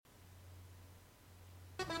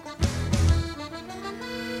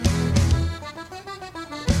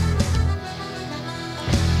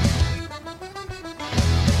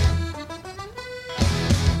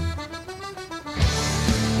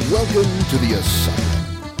Welcome to the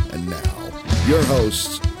Asylum. And now, your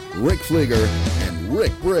hosts, Rick Fleeger and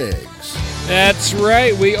Rick Briggs. That's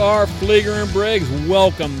right, we are Fleeger and Briggs.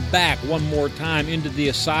 Welcome back one more time into the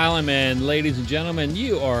Asylum. And ladies and gentlemen,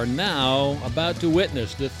 you are now about to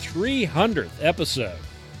witness the 300th episode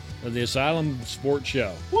of the Asylum Sports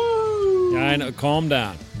Show. Woo! I know, calm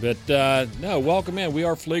down. But no, welcome in. We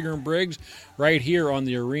are Fleeger and Briggs right here on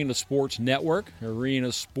the Arena Sports Network,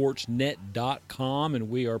 arenasportsnet.com, and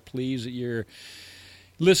we are pleased that you're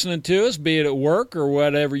listening to us, be it at work or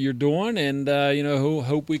whatever you're doing, and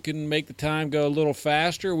hope we can make the time go a little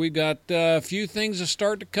faster. We've got a few things to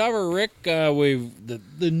start to cover, Rick. We've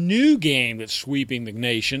the new game that's sweeping the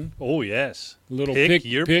nation. Oh yes, Pick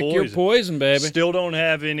your poison, baby. Still don't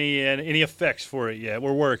have any effects for it yet.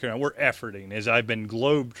 We're working on it. We're efforting. As I've been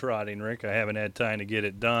globe-trotting, Rick, I haven't had time to get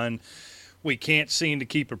it done. We can't seem to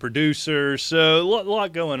keep a producer, so a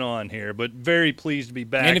lot going on here, but very pleased to be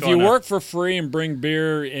back. And if you work for free and bring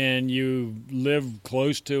beer and you live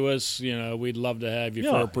close to us, we'd love to have you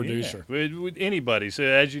for a producer. Yeah. With anybody. So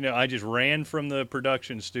as you know, I just ran from the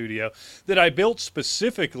production studio that I built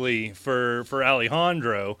specifically for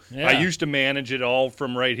Alejandro. Yeah. I used to manage it all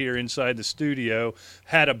from right here inside the studio,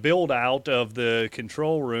 had a build-out of the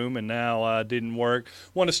control room, and now didn't work.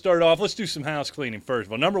 Want to start off, let's do some house cleaning first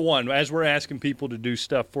of all. Number one, as we're asking people to do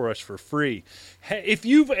stuff for us for free. If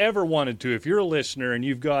you've ever wanted to, if you're a listener and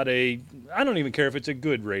you've got I don't even care if it's a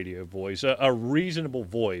good radio voice, a reasonable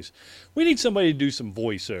voice, we need somebody to do some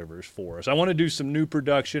voiceovers for us. I want to do some new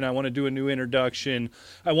production. I want to do a new introduction.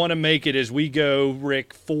 I want to make it as we go,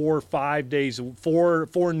 Rick, 4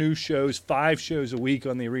 new shows, 5 shows a week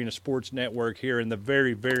on the Arena Sports Network here in the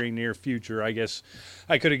very, very near future. I guess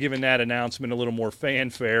I could have given that announcement a little more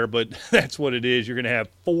fanfare, but that's what it is. You're going to have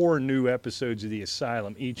 4 new episodes of the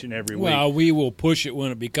Asylum each and every week. Well, we will push it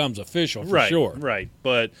when it becomes official, for sure. Right.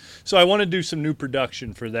 But so I want to do some new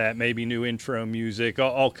production for that, maybe new intro music,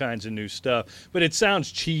 all kinds of new stuff. But it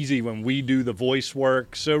sounds cheesy when we do the voice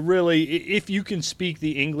work. So really, if you can speak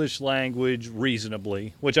the English language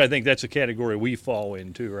reasonably, which I think that's a category we fall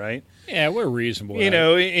into, right? Yeah, we're reasonable.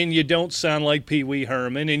 And you don't sound like Pee Wee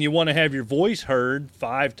Herman, and you want to have your voice heard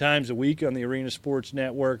 5 times a week on the Arena Sports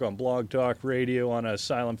Network, on Blog Talk Radio, on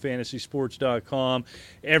AsylumFantasySports.com,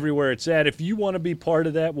 everywhere it's at. If you want to be part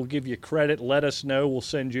of that, we'll give you credit. Let us know. We'll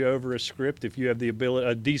send you over a script. If you have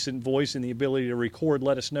a decent voice and the ability to record,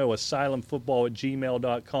 let us know.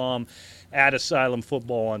 AsylumFootball@gmail.com,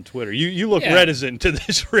 @AsylumFootball on Twitter. You look reticent to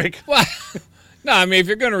this, Rick. Well, no, I mean, if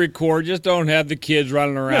you're going to record, just don't have the kids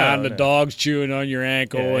running around, the dogs chewing on your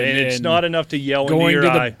ankle. And it's not enough to yell into your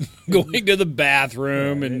eye. Going to the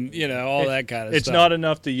bathroom and, all that kind of stuff. It's not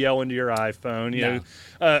enough to yell into your iPhone. You know,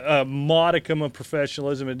 a modicum of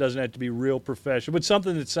professionalism. It doesn't have to be real professional, but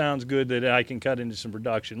something that sounds good that I can cut into some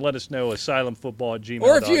production. Let us know, AsylumFootball@gmail.com.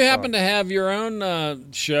 Or if you happen to have your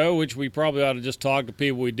own show, which we probably ought to just talk to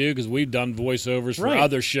people we do, because we've done voiceovers for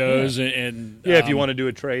other shows. And if you want to do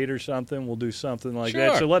a trade or something, we'll do something like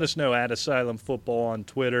that. So let us know, @AsylumFootball on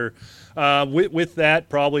Twitter. With that,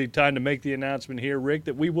 probably time to make the announcement here, Rick,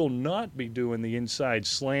 that we will not be doing the Inside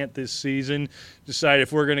Slant this season. Decide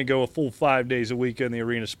if we're going to go a full 5 days a week on the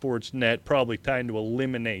Arena Sports Net, probably time to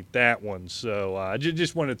eliminate that one. So I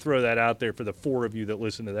just want to throw that out there for the 4 of you that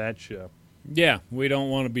listen to that show. Yeah, we don't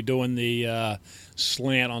want to be doing the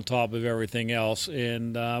slant on top of everything else,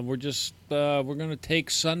 and we're going to take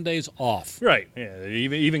Sundays off. Right. Yeah.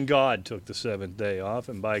 Even God took the 7th day off,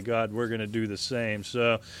 and by God, we're going to do the same.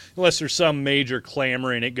 So unless there's some major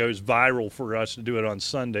clamoring, it goes viral for us to do it on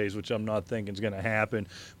Sundays, which I'm not thinking is going to happen.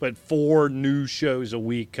 But 4 new shows a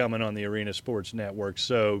week coming on the Arena Sports Network,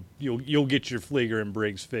 so you'll get your Fleeger and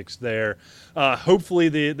Briggs fix there. Hopefully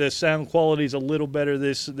the sound quality is a little better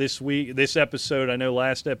this week. This episode, I know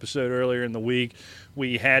last episode earlier in the week,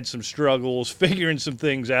 we had some struggles figuring some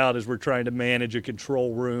things out as we're trying to manage a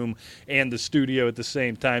control room and the studio at the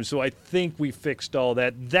same time. So I think we fixed all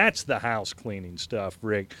that. That's the house cleaning stuff,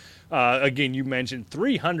 Rick. Again, you mentioned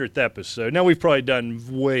 300th episode. Now, we've probably done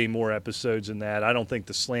way more episodes than that. I don't think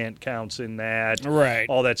the slant counts in that. Right.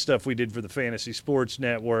 All that stuff we did for the Fantasy Sports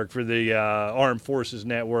Network, for the Armed Forces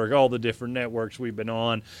Network, all the different networks we've been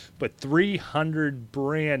on. But 300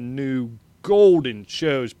 brand new golden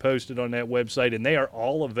shows posted on that website, and they are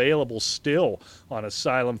all available still on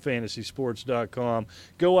asylumfantasysports.com.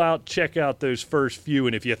 Go out, check out those first few,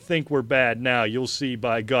 and if you think we're bad now, you'll see,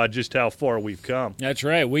 by God, just how far we've come. That's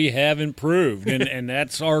right. We have improved, and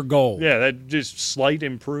that's our goal. Yeah, that just slight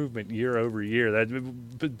improvement year over year. At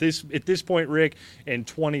this point, Rick, in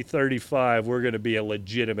 2035, we're going to be a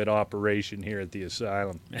legitimate operation here at the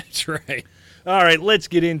Asylum. That's right. All right, let's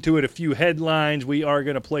get into it. A few headlines. We are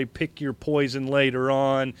going to play Pick Your Poison later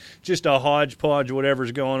on. Just a hodgepodge of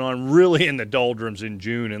whatever's going on really in the doldrums in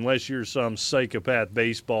June. Unless you're some psychopath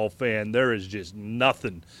baseball fan, there is just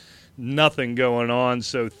nothing going on.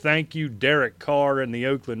 So thank you, Derek Carr and the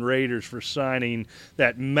Oakland Raiders, for signing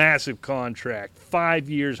that massive contract. 5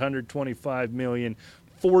 years, $125 million.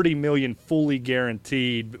 $40 million fully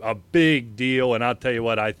guaranteed. A big deal, and I'll tell you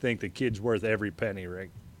what, I think the kid's worth every penny,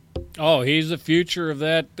 Rick. Oh, he's the future of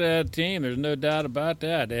that team. There's no doubt about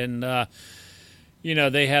that. And,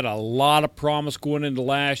 they had a lot of promise going into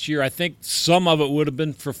last year. I think some of it would have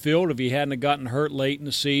been fulfilled if he hadn't gotten hurt late in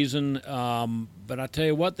the season. But I tell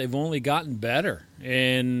you what, they've only gotten better.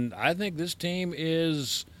 And I think this team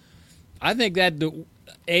is – I think that the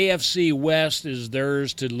AFC West is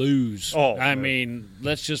theirs to lose. I mean,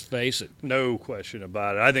 let's just face it. No question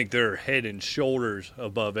about it. I think they're head and shoulders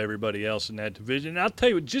above everybody else in that division. And I'll tell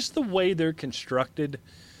you, just the way they're constructed,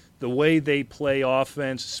 the way they play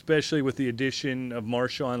offense, especially with the addition of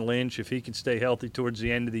Marshawn Lynch, if he can stay healthy towards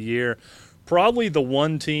the end of the year, probably the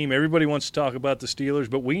one team, everybody wants to talk about the Steelers,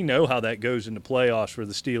 but we know how that goes in the playoffs for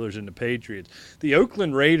the Steelers and the Patriots. The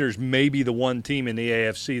Oakland Raiders may be the one team in the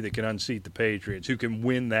AFC that can unseat the Patriots, who can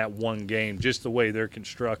win that one game, just the way they're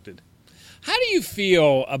constructed. How do you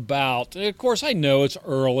feel about, of course, I know it's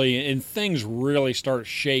early, and things really start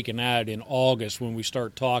shaking out in August when we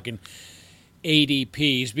start talking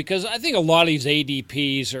ADPs, because I think a lot of these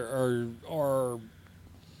ADPs are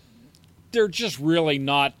they're just really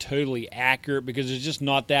not totally accurate because there's just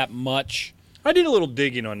not that much. I did a little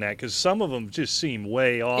digging on that because some of them just seem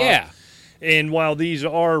way off. Yeah. And while these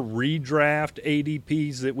are redraft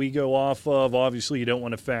ADPs that we go off of, obviously you don't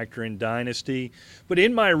want to factor in Dynasty. But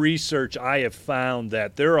in my research, I have found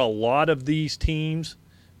that there are a lot of these teams,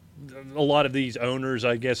 a lot of these owners,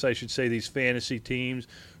 I guess I should say, these fantasy teams,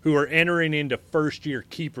 who are entering into first-year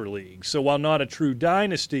keeper leagues. So while not a true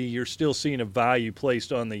dynasty, you're still seeing a value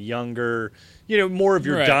placed on the younger, more of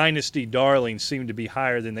your right. dynasty darlings seem to be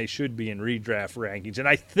higher than they should be in redraft rankings. And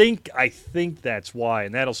I think that's why,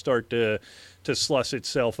 and that'll start to slush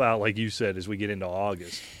itself out, like you said, as we get into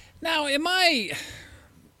August. Now, am I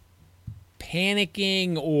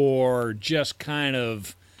panicking or just kind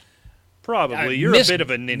of probably you're a bit of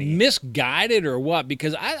a ninny, misguided or what?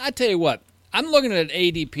 Because I tell you what, I'm looking at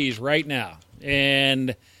ADPs right now,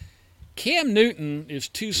 and Cam Newton is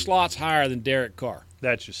 2 slots higher than Derek Carr.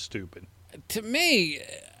 That's just stupid. To me,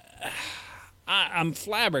 I'm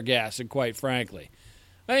flabbergasted, quite frankly.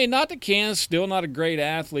 I mean, not that Cam's still not a great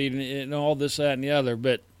athlete and all this, that, and the other,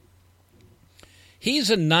 but he's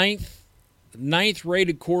a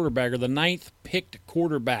ninth-rated quarterback, or the 9th picked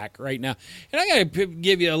quarterback right now. And I got to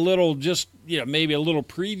give you a little, maybe a little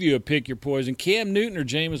preview of Pick Your Poison. Cam Newton or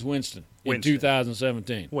Jameis Winston in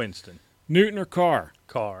 2017? Winston. Newton or Carr?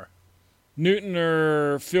 Carr. Newton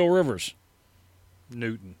or Phil Rivers?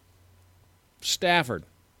 Newton. Stafford?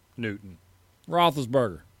 Newton.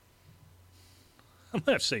 Roethlisberger? I'm going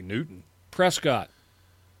to have to say Newton. Prescott?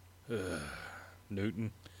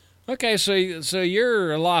 Newton. Okay, so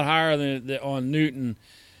you're a lot higher than on Newton.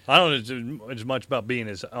 I don't know as much about being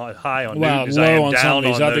as high on Newton as I am on down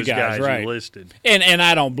these on other those guys right. you listed. And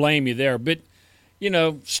I don't blame you there, but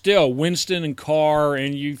still Winston and Carr,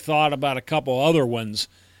 and you thought about a couple other ones.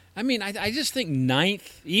 I mean, I just think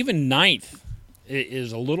ninth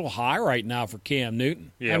is a little high right now for Cam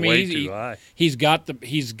Newton. Yeah, I mean, way too high. He's got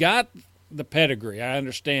the pedigree. I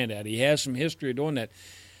understand that. He has some history of doing that.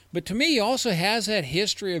 But to me, he also has that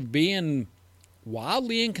history of being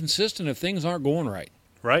wildly inconsistent if things aren't going right.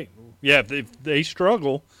 Right. Yeah, if they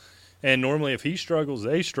struggle, and normally if he struggles,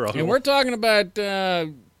 they struggle. And we're talking about,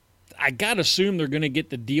 I got to assume they're going to get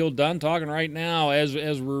the deal done. Talking right now as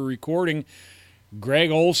we're recording,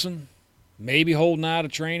 Greg Olsen maybe holding out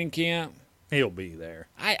of training camp. He'll be there.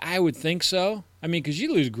 I would think so. I mean, because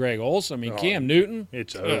you lose Greg Olsen. I mean, Cam Newton.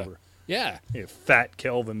 It's over. Yeah. Fat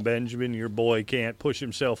Kelvin Benjamin, your boy can't push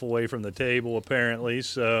himself away from the table apparently,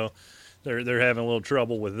 so they're having a little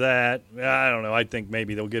trouble with that. I don't know. I think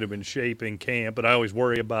maybe they'll get him in shape in camp, but I always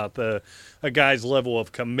worry about a guy's level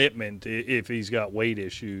of commitment if he's got weight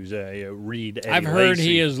issues. Reed Eddie I've heard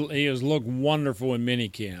Lacy. he has looked wonderful in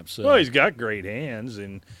minicamp. So. Well, he's got great hands,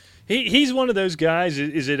 and He's one of those guys.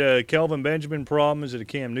 Is it a Kelvin Benjamin problem? Is it a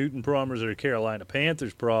Cam Newton problem? Or is it a Carolina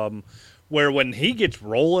Panthers problem? Where when he gets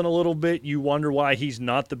rolling a little bit, you wonder why he's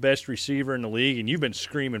not the best receiver in the league, and you've been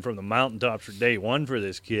screaming from the mountaintops for day one for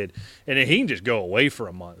this kid, and then he can just go away for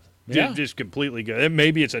a month. Yeah. Just completely go.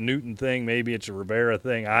 Maybe it's a Newton thing. Maybe it's a Rivera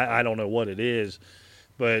thing. I don't know what it is,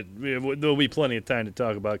 but there'll be plenty of time to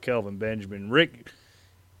talk about Kelvin Benjamin. Rick,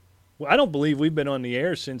 I don't believe we've been on the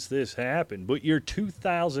air since this happened, but your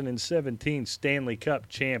 2017 Stanley Cup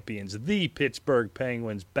champions, the Pittsburgh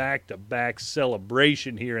Penguins, back-to-back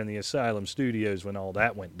celebration here in the Asylum Studios when all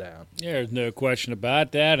that went down. Yeah, there's no question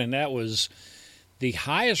about that, and that was the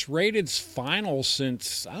highest-rated final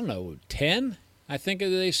since, 10, I think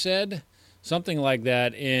they said, something like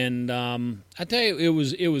that. And I tell you,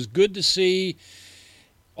 it was good to see,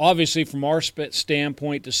 obviously from our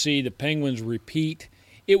standpoint, to see the Penguins repeat.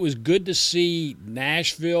 It was good to see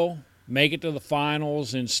Nashville make it to the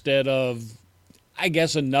finals instead of, I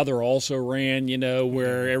guess, another also-ran,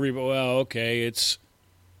 where everybody, it's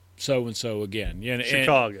so-and-so again.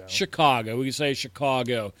 Chicago. Chicago. We can say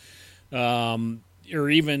Chicago. Or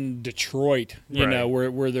even Detroit, right.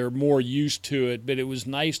 where they're more used to it. But it was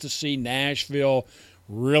nice to see Nashville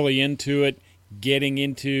really into it, getting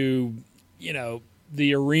into,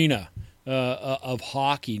 the arena of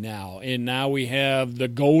hockey now. And now we have the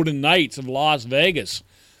Golden Knights of Las Vegas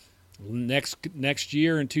next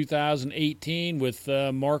year in 2018 with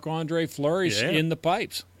Marc-Andre Fleury in the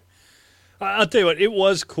pipes. I'll tell you what, it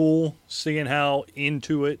was cool seeing how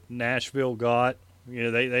into it Nashville got.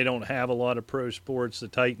 They don't have a lot of pro sports. The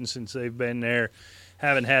Titans, since they've been there,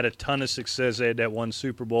 haven't had a ton of success. They had that one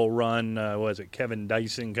Super Bowl run. Kevin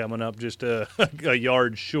Dyson coming up just a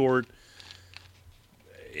yard short.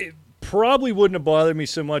 It probably wouldn't have bothered me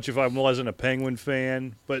so much if I wasn't a Penguin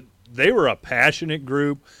fan, but they were a passionate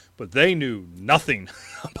group, but they knew nothing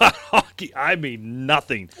about hockey. I mean,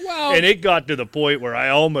 nothing. Well, and it got to the point where I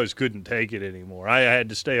almost couldn't take it anymore. I had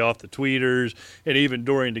to stay off the tweeters, and even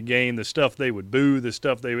during the game, the stuff they would boo,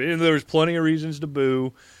 and there was plenty of reasons to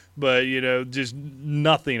boo, but, just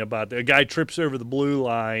nothing about that. A guy trips over the blue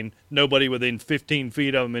line, nobody within 15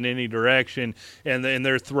 feet of him in any direction, and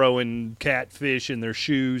they're throwing catfish in their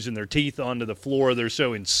shoes and their teeth onto the floor. They're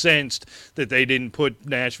so incensed that they didn't put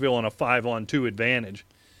Nashville on a 5-on-2 advantage.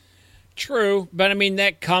 True, but I mean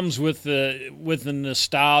that comes with the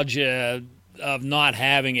nostalgia of not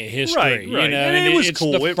having a history, right. And it was it's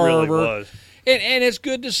cool. The it fervor, really was, and it's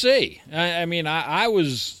good to see. I mean, I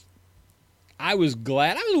was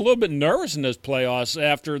glad. I was a little bit nervous in those playoffs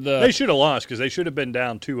after They should have lost because they should have been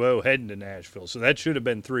down 2-0 heading to Nashville, so that should have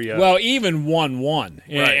been 3-0. Well, even 1-1,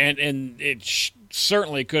 right. and it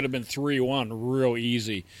certainly could have been 3-1 real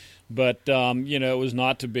easy, but it was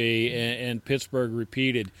not to be, and Pittsburgh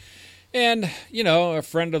repeated. And a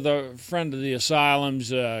friend of the Asylum's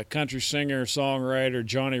country singer songwriter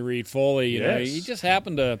Johnny Reed Foley. He just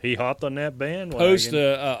happened to he hopped on that bandwagon. Post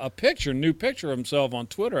a new picture of himself on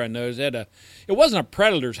Twitter. I know it wasn't a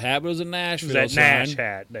Predators hat, but it was a Nashville sign. Nash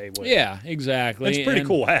hat they wear. Yeah, exactly. It's a pretty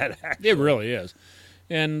cool hat. Actually. It really is.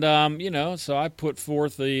 And so I put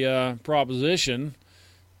forth the proposition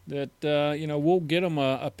that we'll get him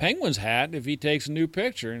a Penguins hat if he takes a new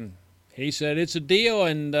picture. And he said it's a deal,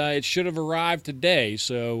 and it should have arrived today.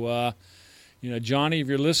 So, Johnny, if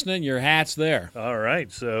you're listening, your hat's there. All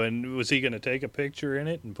right. So, and was he going to take a picture in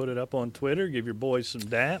it and put it up on Twitter, give your boys some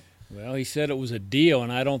dap? Well, he said it was a deal,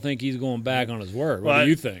 and I don't think he's going back on his word. What do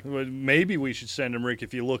you think? Well, maybe we should send him, Rick.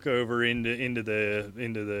 If you look over into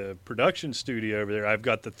the production studio over there, I've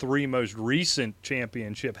got the 3 most recent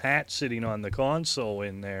championship hats sitting on the console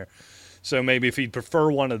in there. So maybe if he'd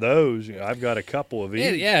prefer one of those, I've got a couple of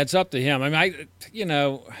each. Yeah, it's up to him. I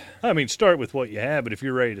mean, start with what you have, but if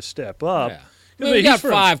you're ready to step up. Yeah. We got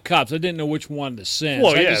 5 cups. I didn't know which one to send.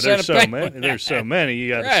 Well, so there's so many. There's so many. You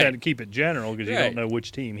got to keep it general because you Right. don't know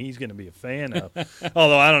which team he's going to be a fan of.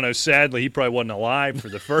 Although, I don't know, sadly, he probably wasn't alive for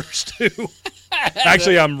the first 2.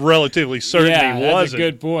 Actually, I'm relatively certain he wasn't. That's a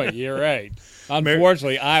good point. You're right.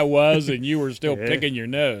 Unfortunately, I was, and you were still picking your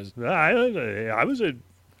nose. I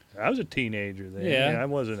was a teenager then. Yeah. I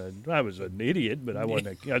was an idiot, but I was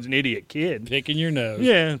an idiot kid. Picking your nose.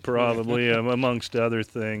 Yeah, probably, amongst other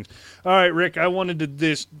things. All right, Rick, I'm going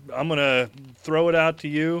to throw it out to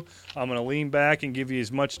you. I'm going to lean back and give you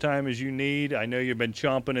as much time as you need. I know you've been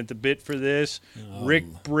chomping at the bit for this. Rick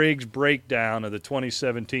Briggs' breakdown of the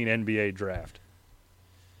 2017 NBA draft.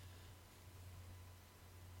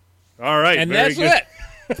 All right, and very that's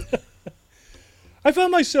good. it. I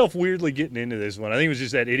found myself weirdly getting into this one. I think it was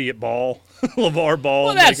just that idiot ball, LeVar Ball.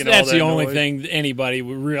 Well, that's making all that the only noise. thing anybody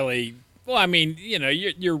would really. Well, I mean,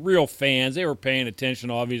 you're real fans. They were paying attention,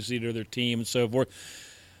 obviously, to their team and so forth.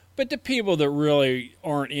 But the people that really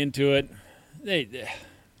aren't into it,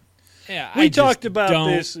 we talked about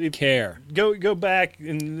this. Care. Go back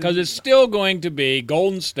because it's still going to be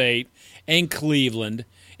Golden State and Cleveland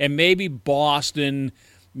and maybe Boston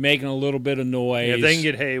making a little bit of noise. Yeah, if they can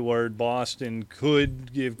get Hayward, Boston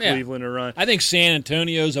could give Cleveland a run. I think San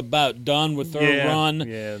Antonio's about done with their run.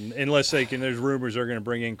 Yeah, unless they can. There's rumors they're going to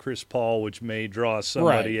bring in Chris Paul, which may draw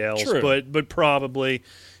somebody else. True. But probably,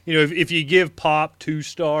 if you give Pop 2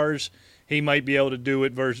 stars, he might be able to do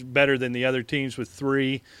it better than the other teams with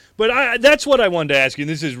 3. But that's what I wanted to ask you, and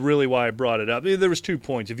this is really why I brought it up. There was 2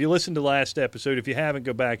 points. If you listened to last episode, if you haven't,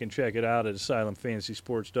 go back and check it out at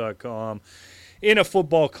asylumfantasysports.com. In a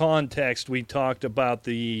football context, we talked about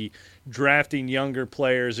the drafting younger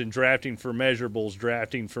players and drafting for measurables,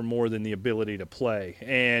 drafting for more than the ability to play.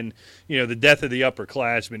 And, the death of the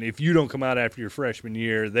upperclassmen, if you don't come out after your freshman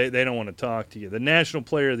year, they don't want to talk to you. The National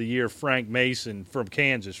Player of the Year, Frank Mason from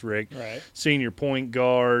Kansas, Rick, right. Senior point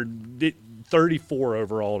guard, 34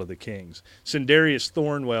 overall to the Kings. Sindarius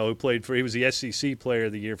Thornwell, he was the SEC Player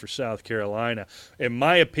of the Year for South Carolina, in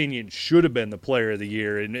my opinion, should have been the Player of the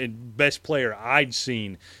Year and best player I'd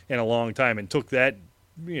seen in a long time, and took that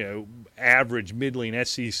average middling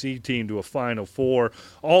SEC team to a Final Four.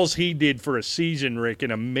 All he did for a season, Rick,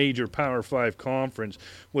 in a major Power 5 conference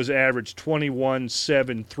was average 21,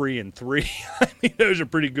 7, 3, and 3. I mean, those are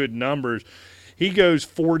pretty good numbers. He goes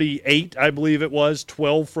 48, I believe it was,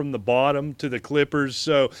 12 from the bottom to the Clippers.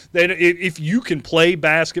 So if you can play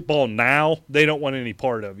basketball now, they don't want any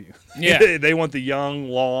part of you. Yeah. They want the young,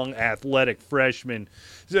 long, athletic freshman.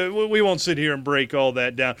 So we won't sit here and break all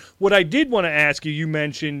that down. What I did want to ask you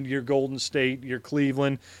mentioned your Golden State, your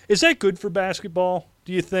Cleveland. Is that good for basketball,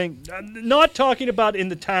 do you think? Not talking about in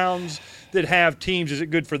the towns that have teams, is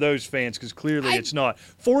it good for those fans? Because clearly it's not.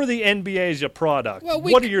 For the NBA as a product,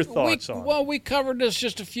 what are your thoughts on it? Well, we covered this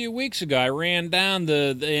just a few weeks ago. I ran down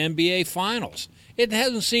the NBA Finals. It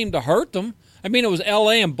hasn't seemed to hurt them. I mean, it was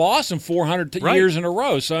L.A. and Boston 400 years in a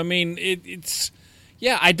row. So, I mean, it's –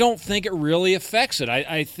 yeah, I don't think it really affects it.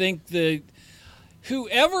 I think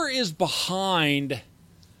whoever is behind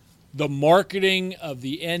the marketing of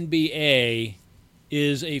the NBA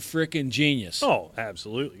is a freaking genius. Oh,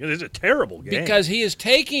 absolutely. It's a terrible game. Because he has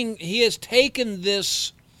taken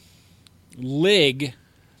this league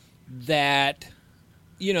that,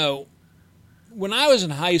 when I was in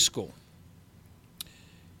high school,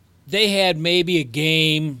 they had maybe a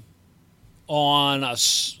game on a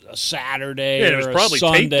Saturday it was or probably a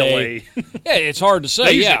Sunday. Tape delay. Yeah, it's hard to say.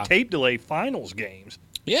 They used to tape delay finals games.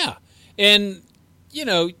 Yeah, and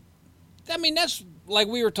I mean that's like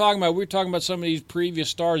we were talking about. We were talking about some of these previous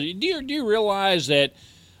stars. Do you realize that?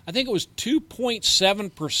 I think it was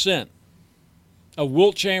 2.7% of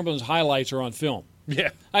Wilt Chamberlain's highlights are on film. Yeah,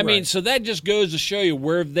 I mean, so that just goes to show you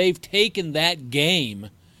where they've taken that game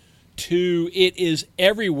to. It is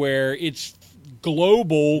everywhere. It's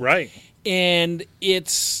global. Right. And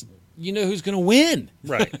it's, who's going to win.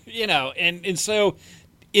 Right. And so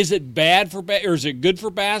is it bad or is it good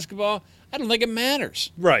for basketball? I don't think it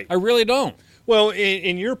matters. Right. I really don't. Well,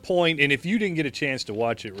 in your point, and if you didn't get a chance to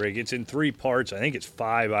watch it, Rick, it's in 3 parts. I think it's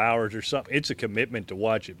 5 hours or something. It's a commitment to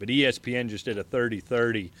watch it. But ESPN just did a 30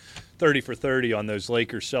 for 30 on those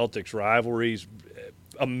Lakers-Celtics rivalries.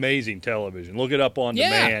 Amazing television. Look it up on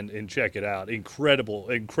demand and check it out.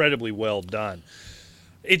 Incredibly well done.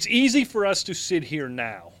 It's easy for us to sit here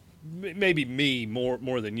now, maybe me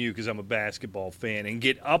more than you because I'm a basketball fan, and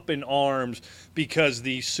get up in arms because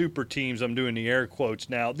these super teams, I'm doing the air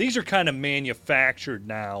quotes now, these are kind of manufactured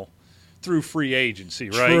now through free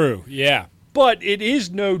agency, right? True, yeah. But it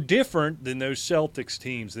is no different than those Celtics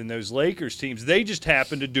teams, than those Lakers teams. They just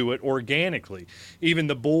happen to do it organically. Even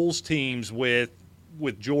the Bulls teams with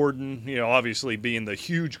Jordan, obviously being the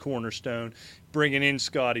huge cornerstone, bringing in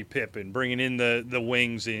Scottie Pippen, bringing in the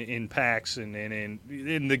wings in Paxson and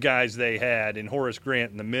in the guys they had, and Horace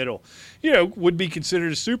Grant in the middle, would be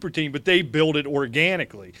considered a super team, but they build it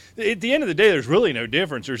organically. At the end of the day, there's really no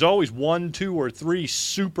difference. There's always 1, 2, or 3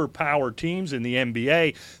 super power teams in the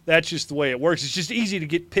NBA. That's just the way it works. It's just easy to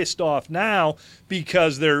get pissed off now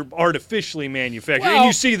because they're artificially manufactured. Well, and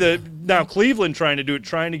you see now Cleveland trying to do it,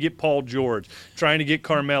 trying to get Paul George, trying to get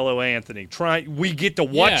Carmelo Anthony. We get to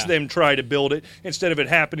watch them try to build it instead of it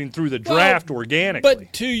happening through the draft organically.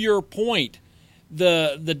 But to your point,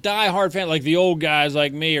 the diehard fan, like the old guys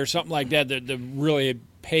like me or something like that really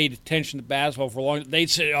paid attention to basketball for a long time,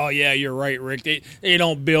 they'd say, oh, yeah, you're right, Rick. They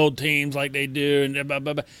don't build teams like they do. And blah,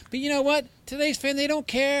 blah, blah. But you know what? Today's fan, they don't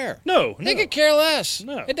care. No. They could care less.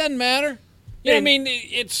 No. It doesn't matter. You know what I mean?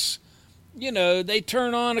 It's they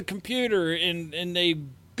turn on a computer and they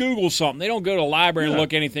Google something. They don't go to a library and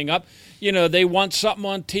look anything up. They want something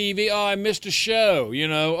on TV. Oh, I missed a show.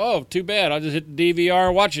 Oh, too bad. I'll just hit the DVR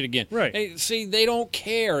and watch it again. Right. They don't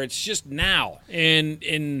care. It's just now. And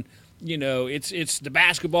it's the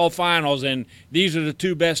basketball finals, and these are the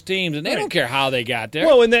two best teams, and they don't care how they got there.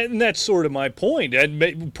 Well, and that's sort of my point.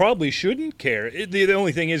 I probably shouldn't care. The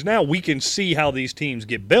only thing is now we can see how these teams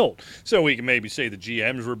get built, so we can maybe say the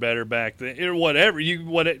GMs were better back then, or whatever.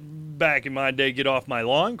 Back in my day, get off my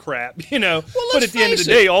lawn crap, Well, but at the end of the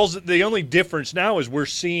day, the only difference now is we're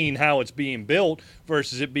seeing how it's being built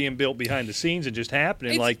versus it being built behind the scenes and just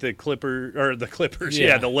happening, like the Clippers, the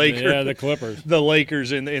Lakers, the Clippers, the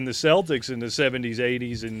Lakers in the Celtics in the 70s,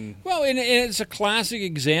 80s, and it's a classic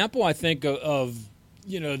example, I think, of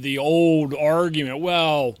the old argument.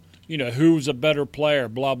 Well, who's a better player,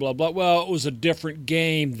 blah, blah, blah. Well, it was a different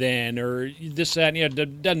game then, or this, that, and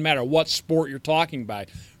it doesn't matter what sport you're talking about,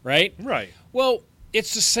 right? Right. Well,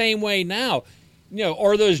 it's the same way now.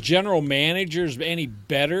 Are those general managers any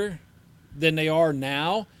better than they are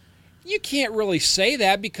now? You can't really say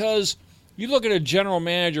that, because you look at a general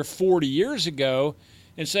manager 40 years ago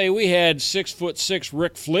and say we had 6'6"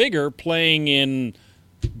 Rick Fleeger playing in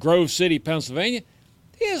Grove City, Pennsylvania.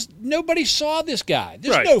 Nobody saw this guy.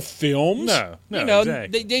 There's no films. No,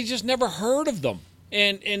 exactly. They just never heard of them.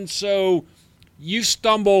 And so you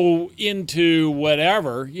stumble into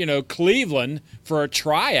whatever, Cleveland for a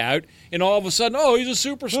tryout, and all of a sudden, he's a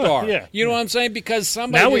superstar. You know what I'm saying? Because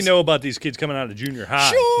somebody we know about these kids coming out of junior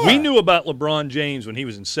high. Sure. We knew about LeBron James when he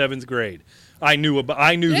was in 7th grade. I knew who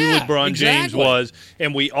LeBron James was,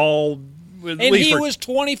 and we all. And he was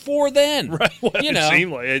 24 then. Right. Well, it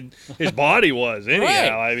seemed like it, his body was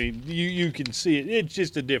anyhow. Right. I mean, you can see it. It's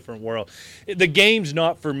just a different world. The game's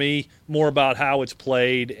not for me. More about how it's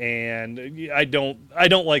played, and I don't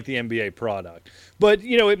like the NBA product. But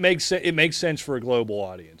it makes sense for a global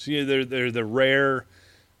audience. They're the rare.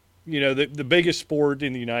 The biggest sport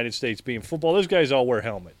in the United States being football. Those guys all wear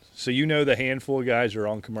helmets. So the handful of guys are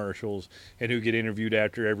on commercials and who get interviewed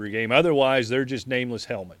after every game. Otherwise, they're just nameless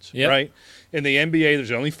helmets, right? In the NBA,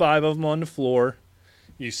 there's only 5 of them on the floor.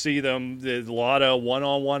 You see them, there's a lot of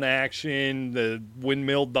one-on-one action, the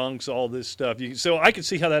windmill dunks, all this stuff. So I can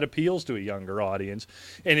see how that appeals to a younger audience.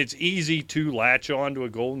 And it's easy to latch on to a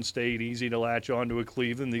Golden State, easy to latch on to a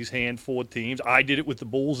Cleveland, these handful of teams. I did it with the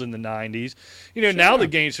Bulls in the 90s. Sure. Now the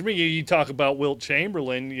games, for me, you talk about Wilt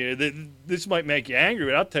Chamberlain, this might make you angry,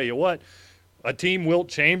 but I'll tell you what, a team Wilt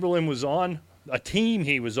Chamberlain was on, a team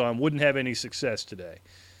he was on, wouldn't have any success today.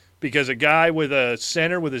 Because a guy with a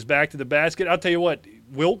center with his back to the basket, I'll tell you what,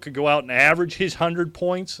 Wilt could go out and average his 100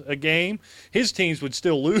 points a game. His teams would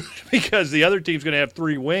still lose because the other team's going to have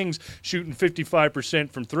 3 wings shooting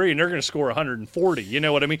 55% from 3, and they're going to score 140. You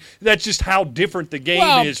know what I mean? That's just how different the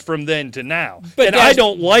game is from then to now. And I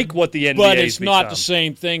don't like what the NBA But it's become. not the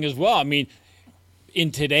same thing as well. I mean, in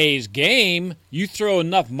today's game, you throw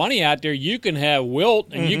enough money out there, you can have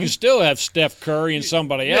Wilt, and you can still have Steph Curry and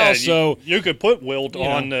somebody else. So you could put Wilt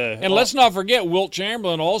on the. And let's not forget, Wilt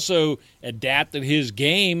Chamberlain also adapted his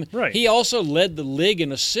game. Right. He also led the league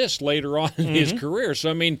in assists later on in his career. So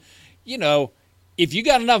I mean, if you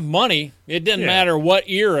got enough money, it doesn't matter what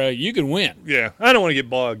era, you can win. Yeah, I don't want to get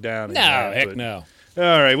bogged down. No, heck no. All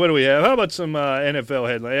right, what do we have? How about some NFL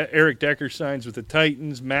headlines? Eric Decker signs with the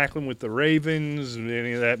Titans, Macklin with the Ravens.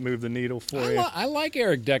 Any of that move the needle for you? I like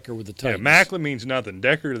Eric Decker with the Titans. Yeah, Macklin means nothing.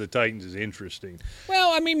 Decker to the Titans is interesting.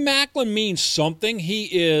 Well, I mean, Macklin means something. He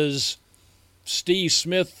is Steve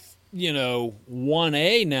Smith,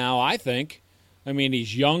 1A now, I think. I mean,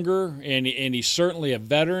 he's younger, and he's certainly a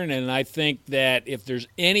veteran, and I think that if there's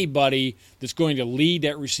anybody that's going to lead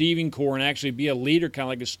that receiving core and actually be a leader, kind of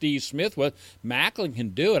like a Steve Smith was, Macklin can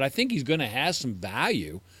do it. I think he's going to have some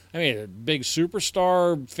value. I mean, a big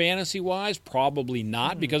superstar fantasy-wise, probably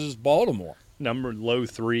not, because it's Baltimore. Number low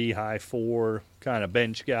 3, high 4, kind of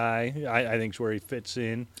bench guy. I think is where he fits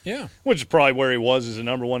in. Yeah. Which is probably where he was as a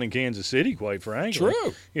number 1 in Kansas City, quite frankly.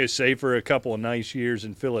 True. Save for a couple of nice years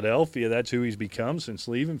in Philadelphia. That's who he's become since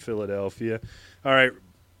leaving Philadelphia. All right.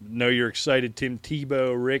 Know you're excited. Tim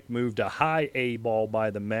Tebow, Rick, moved a high A ball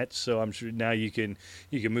by the Mets, so I'm sure now you can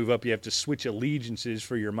move up. You have to switch allegiances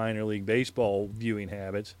for your minor league baseball viewing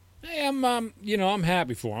habits. Hey, I'm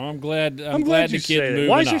happy for him. I'm glad the kid moving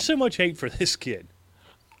Why is there up. so much hate for this kid?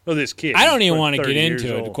 Oh, this kid. I don't even want to get 30 into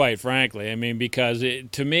years it, old. quite frankly. I mean, because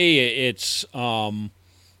to me, it's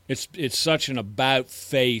such an about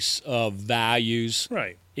face of values.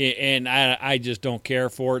 Right. And I just don't care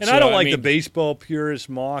for it. And I don't like the baseball purists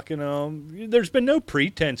mocking him. There's been no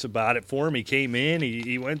pretense about it for him. He came in.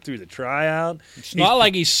 He went through the tryout. It's not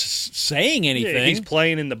like he's saying anything. Yeah, he's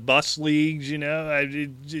playing in the bus leagues,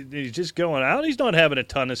 He's just going out. He's not having a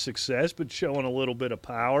ton of success, but showing a little bit of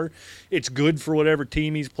power. It's good for whatever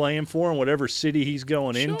team he's playing for and whatever city he's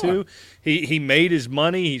going into. He made his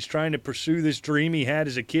money. He's trying to pursue this dream he had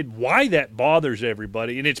as a kid. Why that bothers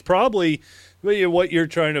everybody, and it's probably – what you're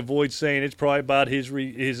trying to avoid saying, it's probably about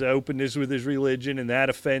his openness with his religion, and that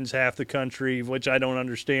offends half the country, which I don't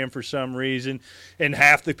understand for some reason. And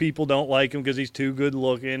half the people don't like him because he's too good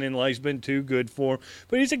looking and life's been too good for him.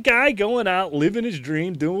 But he's a guy going out, living his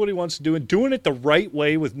dream, doing what he wants to do, and doing it the right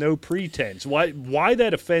way with no pretense. Why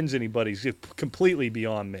that offends anybody is completely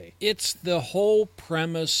beyond me. It's the whole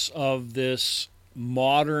premise of this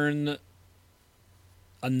modern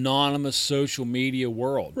anonymous social media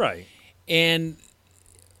world. Right. And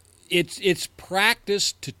it's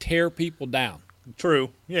practiced to tear people down.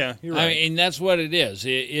 True. Yeah, you're right. I mean, that's what it is.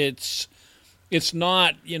 It's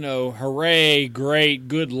not, hooray, great,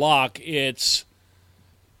 good luck. It's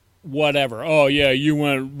whatever. Oh, yeah, you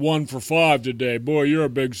went 1 for 5 today. Boy, you're a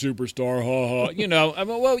big superstar. Ha ha.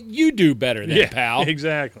 Well, you do better than pal.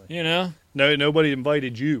 Exactly. No, nobody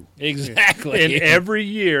invited you. Exactly. And every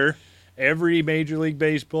year, every Major League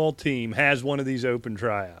Baseball team has one of these open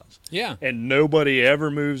tryouts. Yeah. And nobody ever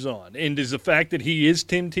moves on. And does the fact that he is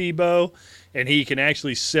Tim Tebow and he can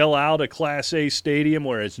actually sell out a Class A stadium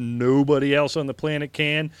whereas nobody else on the planet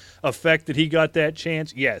can affect that he got that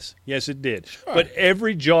chance? Yes. Yes, it did. Sure. But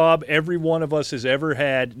every job every one of us has ever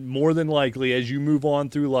had, more than likely, as you move on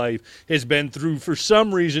through life, has been through, for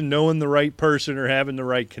some reason, knowing the right person or having the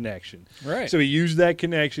right connection. Right. So he used that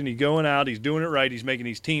connection. He's going out. He's doing it right. He's making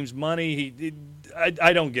these teams money.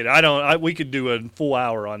 I don't get it. We could do a full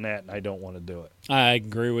hour on that, and I don't want to do it. I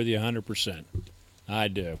agree with you 100%. I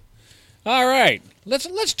do. All right.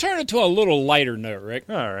 Let's turn it to a little lighter note, Rick.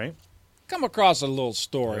 All right. Come across a little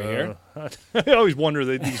story here. I always wonder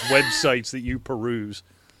these websites that you peruse.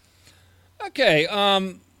 Okay.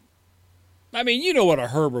 You know what a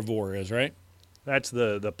herbivore is, right? That's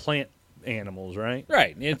the plant animals, right?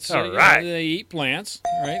 Right. It's all right. They eat plants,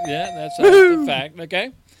 right? Yeah, that's the fact.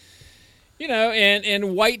 Okay.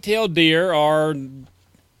 And white-tailed deer are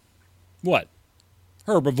what?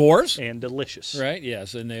 Herbivores. And delicious. Right,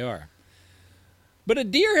 yes, and they are. But a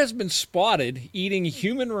deer has been spotted eating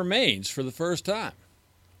human remains for the first time.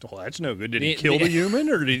 Well, that's no good. Did he kill the human,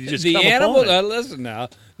 or did he just come upon it? Listen now.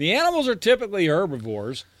 The animals are typically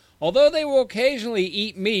herbivores, although they will occasionally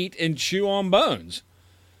eat meat and chew on bones.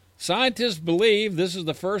 Scientists believe this is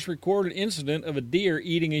the first recorded incident of a deer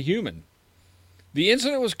eating a human. The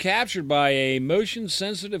incident was captured by a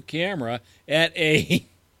motion-sensitive camera at a,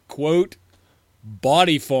 quote,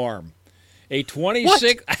 body farm. A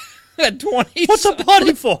 26... What? What's a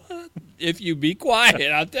body farm? If you be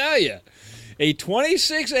quiet, I'll tell you. A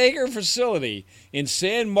 26-acre facility in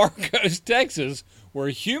San Marcos, Texas, where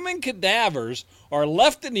human cadavers are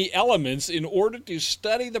left in the elements in order to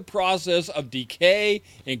study the process of decay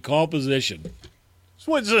and composition.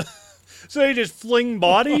 So they just fling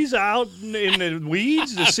bodies out in the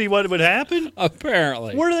weeds to see what would happen?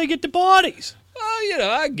 Apparently. Where do they get the bodies?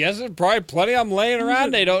 I guess there's probably plenty of them laying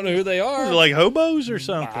around. They don't know who they are. Is it like hobos or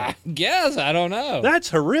something? I guess. I don't know. That's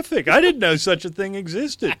horrific. I didn't know such a thing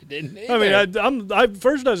existed. I didn't either.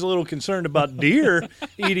 First I was a little concerned about deer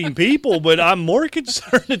eating people, but I'm more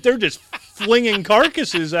concerned that they're just flinging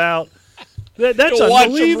carcasses out. That's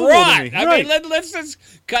unbelievable to me. I mean, let's just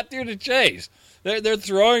cut through the chase. They're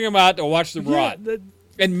throwing them out to watch them rot.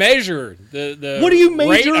 And measure the what do you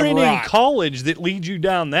major in rot. college that leads you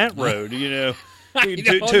down that road? To know.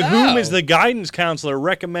 whom is the guidance counselor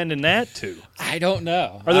recommending that to? I don't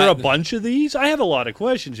know. Are there a bunch of these? I have a lot of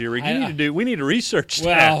questions here. We need to research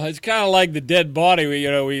that. Well, it's kind of like the dead body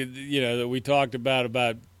that we talked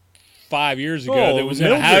about 5 years ago that was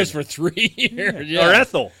in a house for 3 years. Yeah. Or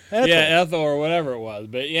Ethel. Yeah, Ethel or whatever it was.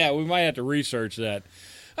 But yeah, we might have to research that.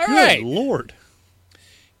 All Good right. Lord.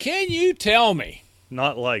 Can you tell me?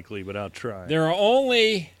 Not likely, but I'll try. There are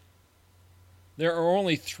only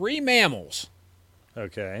 3 mammals.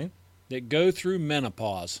 Okay. That go through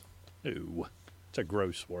menopause. Ooh, it's a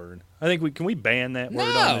gross word. I think can we ban that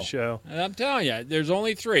word on the show? I'm telling you, there's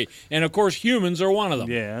only 3, and of course humans are one of them.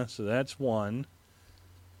 Yeah, so that's one.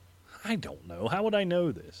 I don't know. How would I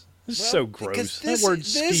know this? This is so gross. That word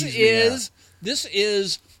skeeves me out. This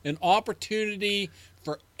is an opportunity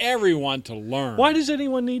for everyone to learn. Why does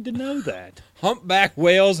anyone need to know that? Humpback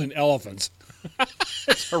whales and elephants.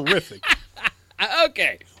 That's horrific.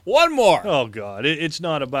 Okay, One more. Oh, God. It's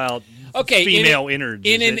not about Okay, female innards.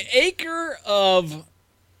 In an acre of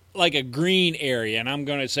like a green area, and I'm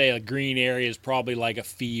going to say a green area is probably like a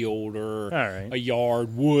field or a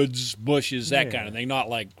yard, woods, bushes, that kind of thing, not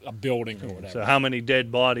like a building or whatever. So how many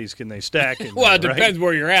dead bodies can they stack in Well, there, it depends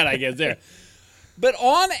where you're at, I guess, there. But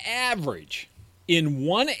on average, in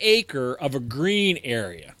 1 acre of a green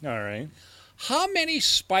area, All right. how many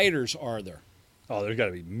spiders are there? Oh, there's got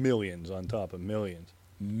to be millions on top of millions.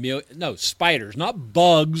 No, spiders, not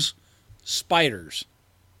bugs, spiders.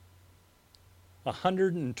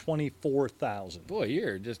 124,000. Boy,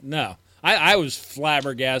 you're just, no. I was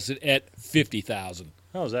flabbergasted at 50,000.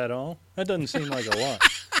 Oh, is that all? That doesn't seem like a lot.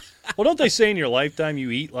 Well, don't they say in your lifetime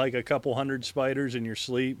you eat like a couple hundred spiders in your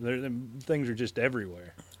sleep? Things are just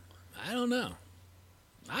everywhere. I don't know.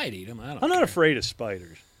 I'd eat them. I'm not afraid of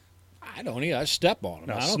spiders. I don't either. I step on them.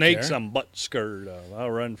 No, I don't snakes care. I'm butt scared of.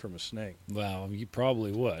 I'll run from a snake. Well, you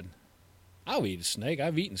probably would. I'll eat a snake.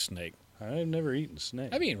 I've eaten snake. I've never eaten snake.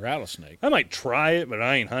 I've eaten rattlesnake. I might try it, but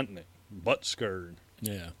I ain't hunting it. Butt scared.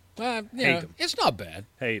 Yeah. Well, Hate them. it's not bad.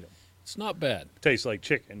 Hate them. It's not bad. Tastes like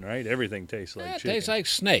chicken, right? Everything tastes like It chicken. tastes like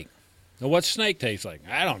snake. Now, what's snake taste like?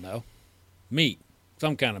 I don't know. Meat.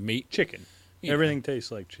 Some kind of meat. chicken. Yeah. Everything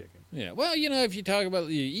tastes like chicken. Yeah. Well, if you talk about,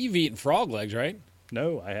 you've eaten frog legs, right?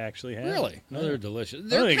 No, I actually haven't. Really? No. Oh, they're delicious. I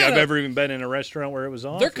don't think I've ever even been in a restaurant where it was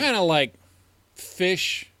on. They're kind of like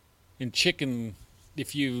fish and chicken.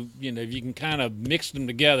 If you can kind of mix them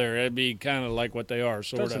together, it'd be kind of like what they are,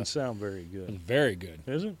 sort Doesn't of. sound very good. Very good.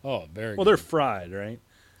 Is it? Oh, very Well, good. they're fried, right?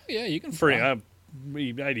 Yeah, you can fry.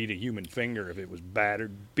 I'd eat a human finger if it was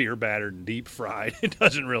beer battered, and deep fried. It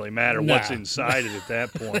doesn't really matter Nah. what's inside it at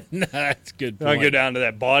that point. No, that's a good point. I'll go down to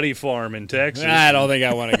that body farm in Texas. I don't think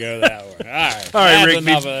I want to go that way. All right. All right, That's Rick,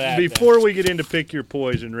 enough of that before we get into pick your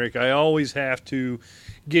poison, Rick, I always have to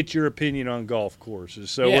get your opinion on golf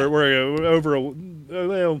courses. So Yeah. we're over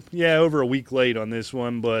a week late on this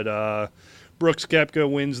one, but Brooks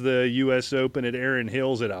Koepka wins the U.S. Open at Erin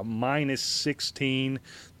Hills at a -16.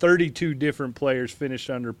 32 different players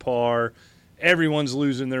finished under par. Everyone's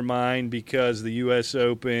losing their mind because the U.S.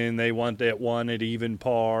 Open, they want that one at even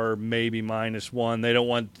par, maybe -1. They don't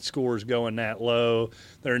want scores going that low.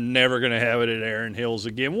 They're never going to have it at Erin Hills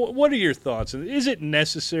again. What are your thoughts? Is it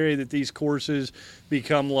necessary that these courses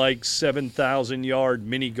become like 7,000-yard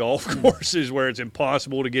mini golf courses where it's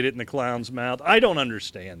impossible to get it in the clown's mouth? I don't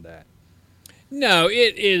understand that. No,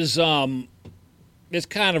 it is. It's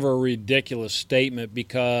kind of a ridiculous statement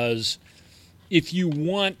because if you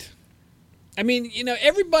want,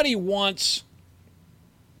 everybody wants,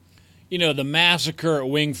 the massacre at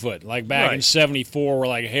Wingfoot, like back in '74, where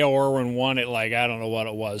like Hale Irwin won it, like I don't know what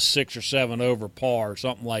it was, 6 or 7 over par, or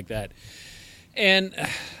something like that, and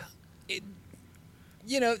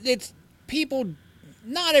it's people.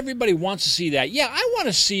 Not everybody wants to see that. Yeah, I want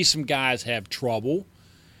to see some guys have trouble.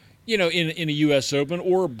 In a U.S. Open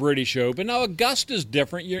or a British Open. Now, Augusta's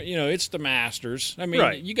different. It's the Masters.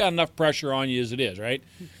 You got enough pressure on you as it is, right?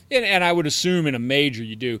 And I would assume in a major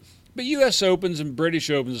you do. But U.S. Opens and British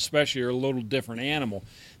Opens especially are a little different animal.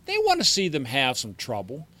 They want to see them have some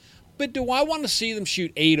trouble. But do I want to see them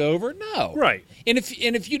shoot 8 over? No. Right. And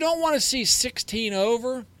if you don't want to see 16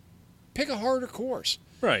 over, pick a harder course.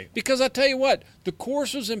 Right. Because I tell you what, the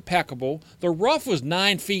course was impeccable. The rough was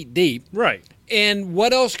 9 feet deep. Right. And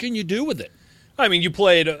what else can you do with it? You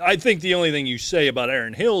play it. I think the only thing you say about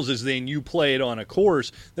Erin Hills is then you play it on a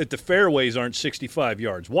course that the fairways aren't 65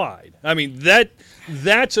 yards wide.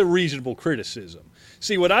 That's a reasonable criticism.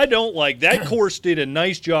 See, what I don't like, that course did a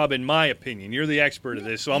nice job, in my opinion. You're the expert of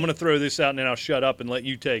this, so I'm going to throw this out and then I'll shut up and let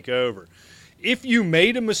you take over. If you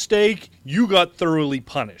made a mistake, you got thoroughly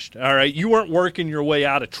punished. All right, you weren't working your way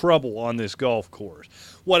out of trouble on this golf course.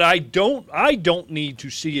 What I don't need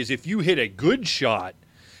to see is if you hit a good shot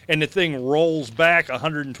and the thing rolls back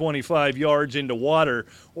 125 yards into water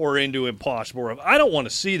or into impossible rough. I don't want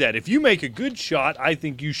to see that. If you make a good shot, I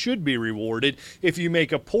think you should be rewarded. If you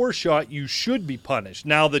make a poor shot, you should be punished.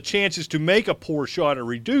 Now, the chances to make a poor shot are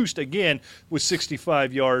reduced, again, with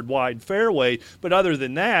 65-yard wide fairway. But other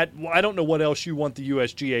than that, I don't know what else you want the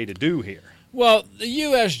USGA to do here. Well, the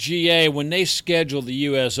USGA, when they schedule the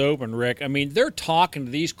U.S. Open, Rick, they're talking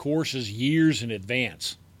to these courses years in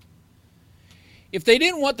advance. If they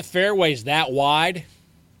didn't want the fairways that wide,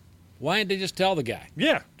 why didn't they just tell the guy?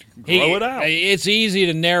 Yeah, grow it out. It's easy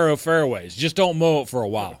to narrow fairways. Just don't mow it for a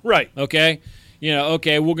while. Right. Okay? We're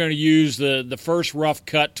going to use the first rough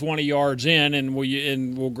cut 20 yards in, and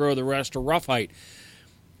we'll grow the rest to rough height.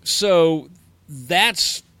 So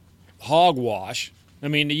that's hogwash. The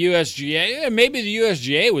USGA, maybe the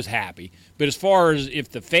USGA was happy, But as far as if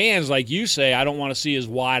the fans, like you say, I don't want to see as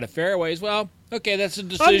wide of fairways, well, okay, that's a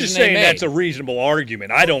decision I'm just saying they made. that's a reasonable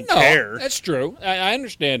argument. I don't care. That's true. I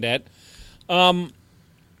understand that.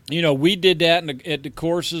 We did that at the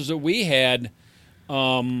courses that we had.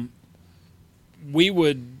 We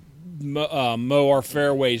would mow our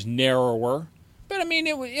fairways narrower. But, I mean,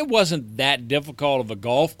 it wasn't that difficult of a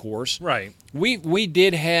golf course. Right. We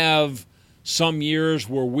did have some years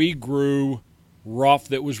where we grew rough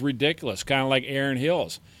that was ridiculous, kind of like Erin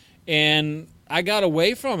Hills. And I got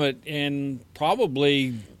away from it, and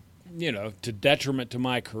probably, to detriment to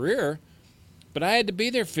my career. But I had to be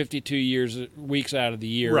there 52 weeks out of the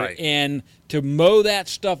year. Right. And to mow that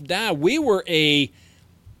stuff down, we were a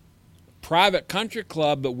private country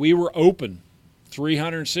club, but we were open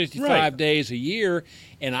 365 days a year.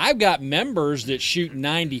 And I've got members that shoot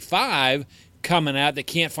 95 coming out that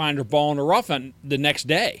can't find their ball in the rough the next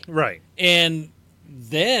day. Right. And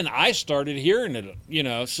then I started hearing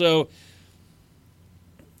it, So,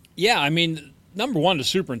 yeah, I mean, number one, the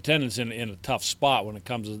superintendent's in a tough spot when it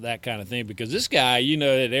comes to that kind of thing because this guy,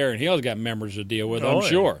 that Erin Hill's got members to deal with, I'm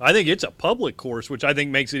sure. I think it's a public course, which I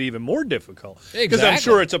think makes it even more difficult. Exactly. Because I'm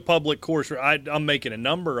sure it's a public course. I'm making a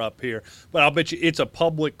number up here, but I'll bet you it's a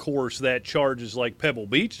public course that charges like Pebble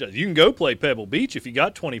Beach does. You can go play Pebble Beach if you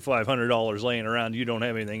got $2,500 laying around you don't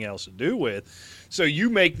have anything else to do with. So you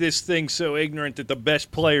make this thing so ignorant that the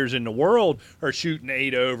best players in the world are shooting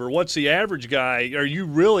 8 over. What's the average guy? Are you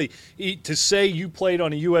really, to say you played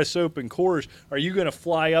on a U.S. Open course, are you going to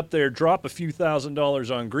fly up there, drop a few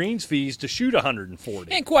 $1,000s on greens fees to shoot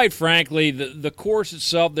 140? And quite frankly, the course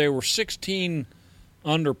itself, they were 16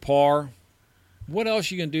 under par. What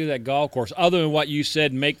else you can do to that golf course other than what you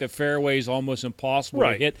said, make the fairways almost impossible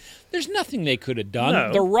to hit? There's nothing they could have done.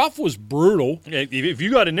 No. The rough was brutal. If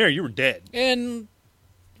you got in there, you were dead. And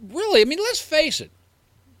really, I mean, let's face it.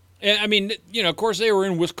 And I mean, of course, they were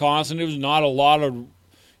in Wisconsin. It was not a lot of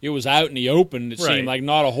 – it was out in the open. It seemed like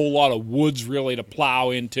not a whole lot of woods really to plow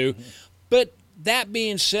into. But that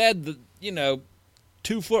being said,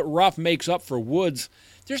 2-foot rough makes up for woods.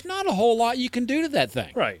 There's not a whole lot you can do to that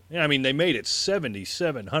thing. Right. I mean, they made it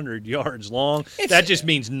 7,700 yards long. That just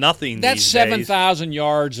means nothing That's these days. 7,000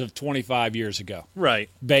 yards of 25 years ago. Right.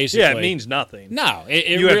 Basically. Yeah, it means nothing. No, it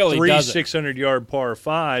you really have three doesn't. 600-yard par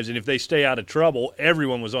fives, and if they stay out of trouble,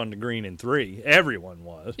 everyone was on the green in 3. Everyone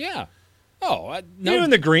was. Yeah. Oh, no.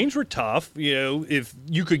 And the greens were tough. If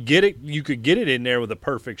you could get it, in there with a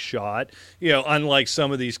perfect shot. Unlike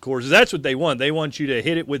some of these courses, that's what they want. They want you to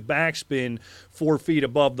hit it with backspin 4 feet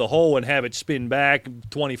above the hole and have it spin back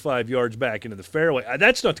 25 yards back into the fairway.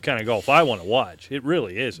 That's not the kind of golf I want to watch. It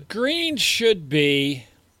really isn't. Greens should be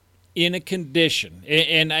in a condition,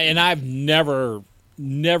 and I've never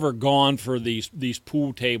gone for these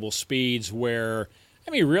pool table speeds where, I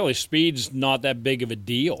mean, really, speed's not that big of a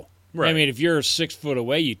deal. Right. I mean, if you're 6 foot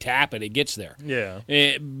away, you tap it, it gets there. Yeah.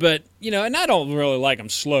 But, and I don't really like them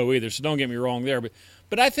slow either, so don't get me wrong there.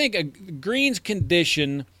 But I think a green's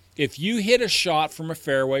condition, if you hit a shot from a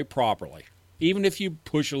fairway properly, even if you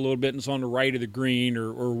push a little bit and it's on the right of the green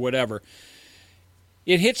or whatever,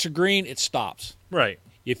 it hits the green, it stops. Right.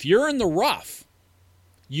 If you're in the rough,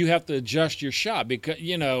 you have to adjust your shot because,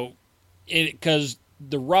 because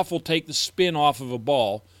the rough will take the spin off of a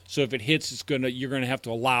ball. So if it hits, you're gonna have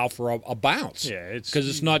to allow for a bounce. Yeah, because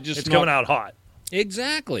it's not just coming out hot.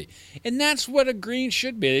 Exactly, and that's what a green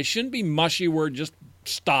should be. They shouldn't be mushy where it just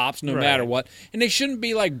stops no matter what, and they shouldn't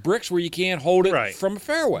be like bricks where you can't hold it from a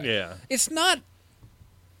fairway. Yeah, it's not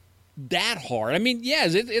that hard. I mean,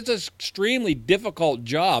 yes, it's an extremely difficult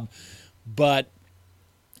job, but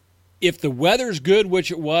if the weather's good, which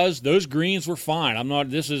it was, those greens were fine.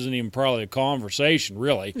 This isn't even probably a conversation,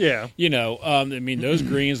 really. Yeah. I mean, those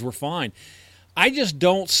greens were fine. I just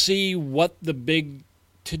don't see what the big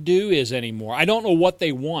to-do is anymore. I don't know what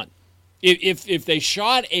they want. If they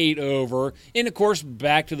shot 8 over, and of course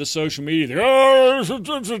back to the social media, this is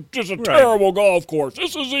just a terrible golf course.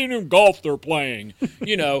 This isn't even golf they're playing,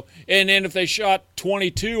 And then if they shot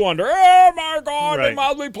 22 under, oh my God, they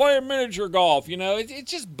might be playing miniature golf.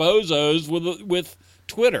 It's just bozos with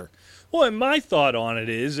Twitter. Well, and my thought on it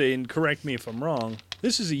is, and correct me if I'm wrong,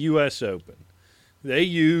 this is a U.S. Open. They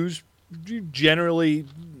use generally,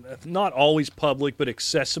 not always public, but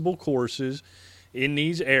accessible courses in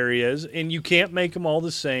these areas, and you can't make them all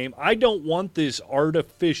the same. I don't want this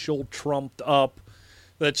artificial trumped up,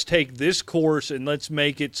 let's take this course and let's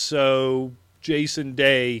make it so Jason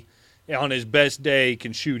Day on his best day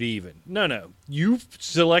can shoot even. No. You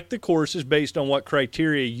select the courses based on what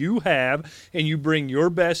criteria you have, and you bring your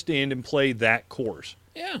best in and play that course.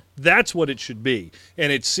 Yeah. That's what it should be.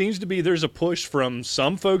 And it seems to be there's a push from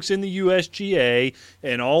some folks in the USGA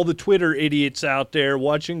and all the Twitter idiots out there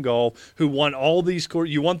watching golf who want all these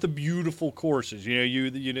courses. You want the beautiful courses.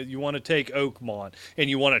 You want to take Oakmont and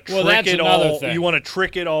you want to trick it all. Thing. You want to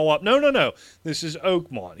trick it all up. No. This is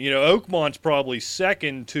Oakmont. Oakmont's probably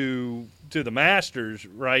second to the Masters,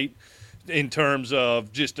 right? In terms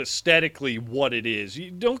of just aesthetically what it is.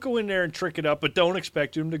 You don't go in there and trick it up, but don't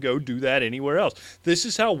expect them to go do that anywhere else. This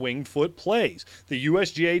is how Winged Foot plays. The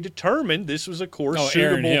USGA determined this was a course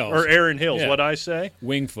suitable. Aaron Hills, yeah. what'd I say?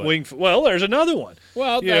 Winged Foot. Well, there's another one.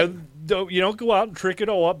 Well, you don't go out and trick it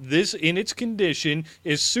all up. This, in its condition,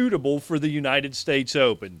 is suitable for the United States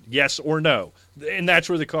Open. Yes or no? And that's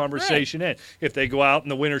where the conversation ends. If they go out and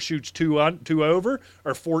the winner shoots two over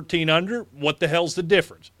or 14 under, what the hell's the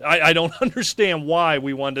difference? I don't understand why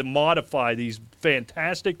we wanted to modify these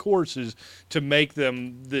fantastic courses to make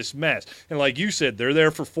them this mess. And like you said, they're there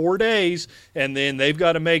for 4 days, and then they've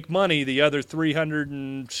got to make money the other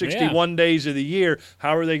 361 days of the year.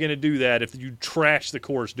 How are they going to do that if you trash the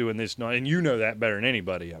course doing this? And you know that better than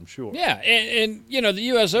anybody, I'm sure. Yeah, and the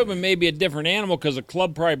U.S. Open may be a different animal because the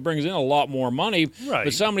club probably brings in a lot more money. Right.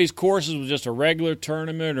 But some of these courses with just a regular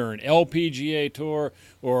tournament or an LPGA tour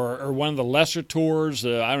or one of the lesser tours,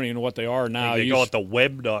 I don't even know what they are now. They call it the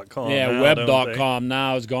web.com. Yeah, now, web.com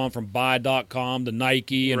now has gone from buy.com to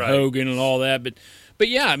Nike and right. Hogan and all that. But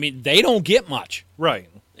yeah, I mean, they don't get much. Right.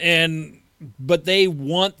 But they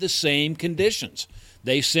want the same conditions.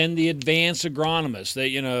 They send the advanced agronomists,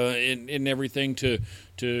 and everything to.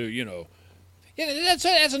 Yeah,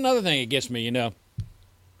 that's another thing that gets me, And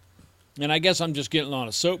I guess I'm just getting on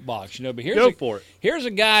a soapbox, but here's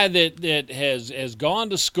a guy that has gone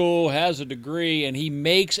to school, has a degree, and he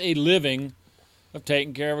makes a living of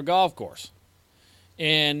taking care of a golf course.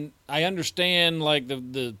 And I understand, like,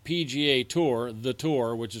 the PGA Tour, the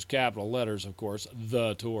Tour, which is capital letters, of course,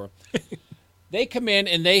 the Tour. They come in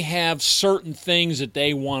and they have certain things that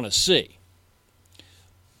they want to see,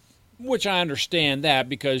 which I understand that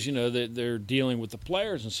because, they're dealing with the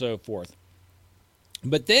players and so forth.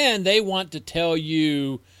 But then they want to tell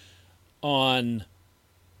you on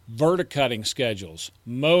verticutting schedules,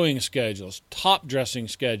 mowing schedules, top dressing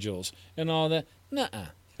schedules, and all that. Nuh-uh.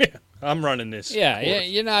 Yeah, I'm running this. Yeah,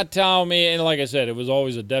 you're not telling me. And like I said, it was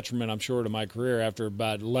always a detriment, I'm sure, to my career after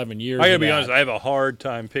about 11 years. I got to be honest, I have a hard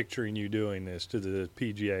time picturing you doing this to the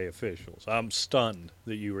PGA officials. I'm stunned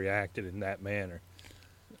that you reacted in that manner.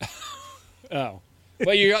 Oh.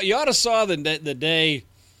 Well, you ought to saw the day.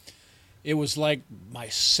 It was like my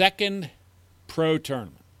second pro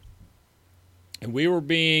tournament. And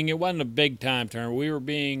it wasn't a big-time tournament. We were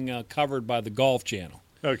being covered by the Golf Channel.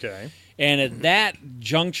 Okay. And at that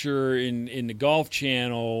juncture in the Golf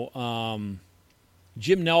Channel,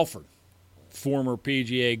 Jim Nelford, former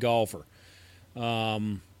PGA golfer,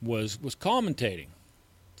 was commentating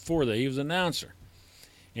he was an announcer.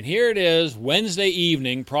 And here it is, Wednesday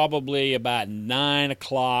evening, probably about 9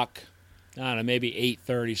 o'clock, I don't know, maybe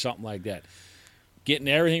 8:30, something like that. Getting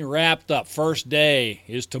everything wrapped up. First day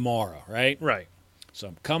is tomorrow, right? Right. So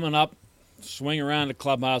I'm coming up, swing around the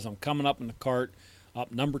clubhouse. I'm coming up in the cart,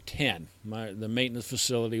 up number 10. The maintenance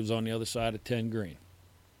facility was on the other side of 10 green.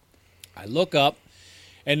 I look up,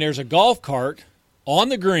 and there's a golf cart on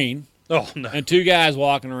the green. Oh, no. And 2 guys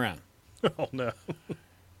walking around. Oh, no.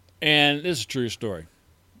 And this is a true story.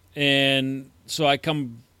 And so I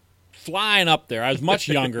come flying up there. I was much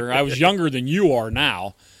younger. I was younger than you are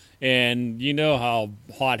now. And you know how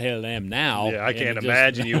hot-headed I am now. Yeah, I can't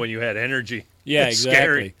imagine you when you had energy. Yeah, That's exactly.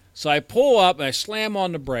 Scary. So I pull up, and I slam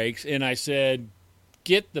on the brakes, and I said,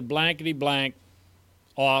 get the blankety-blank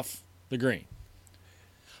off the green.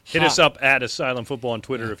 Hit us up at Asylum Football on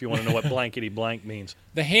Twitter if you want to know what blankety-blank means.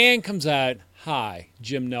 The hand comes out, hi,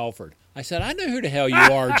 Jim Nelford. I said, I know who the hell you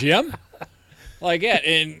are, Jim. Like that.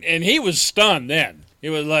 And he was stunned then. It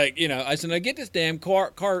was like, I said, now get this damn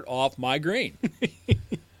cart off my green.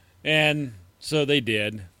 And so they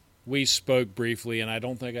did. We spoke briefly, and I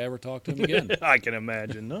don't think I ever talked to him again. I can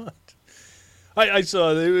imagine not. I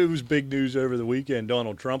saw it was big news over the weekend.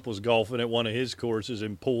 Donald Trump was golfing at one of his courses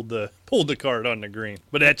and pulled the cart on the green.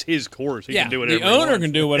 But that's his course. He can do whatever he wants. The owner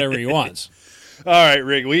can do whatever he wants. All right,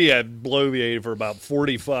 Rick, we have bloviated for about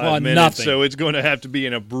 45 minutes, nothing. So it's going to have to be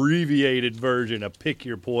an abbreviated version of Pick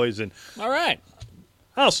Your Poison. All right.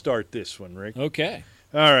 I'll start this one, Rick. Okay.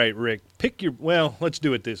 All right, Rick, let's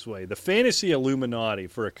do it this way. The fantasy Illuminati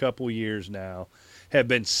for a couple years now have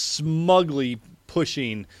been smugly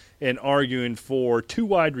pushing and arguing for 2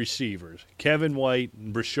 wide receivers, Kevin White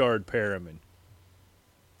and Brashard Perriman,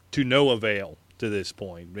 to no avail. to this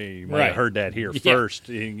point. You might have heard that here first,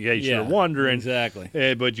 in case you're wondering. Exactly.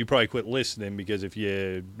 But you probably quit listening because if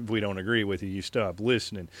we don't agree with you, you stop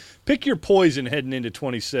listening. Pick your poison heading into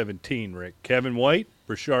 2017, Rick. Kevin White,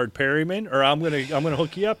 Rashard Perryman, or I'm gonna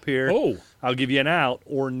hook you up here. Oh, I'll give you an out,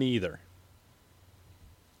 or neither.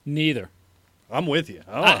 Neither. I'm with you.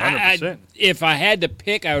 Oh, 100%. If I had to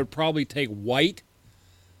pick, I would probably take White.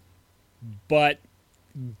 But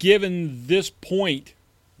given this point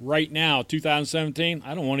right now, 2017,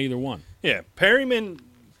 I don't want either one. Yeah, Perryman,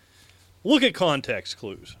 look at context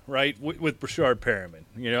clues, right, with Rashard Perryman.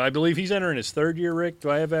 I believe he's entering his third year, Rick. Do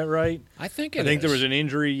I have that right? I think there was an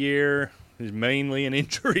injury year. It's mainly an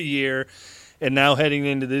injury year. And now heading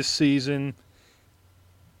into this season,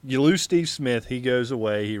 you lose Steve Smith. He goes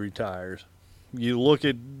away. He retires. You look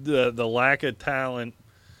at the lack of talent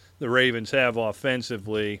the Ravens have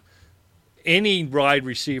offensively. Any wide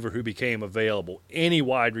receiver who became available, any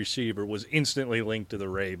wide receiver was instantly linked to the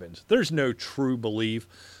Ravens. There's no true belief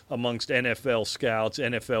amongst NFL scouts,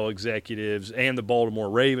 NFL executives, and the Baltimore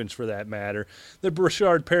Ravens for that matter, that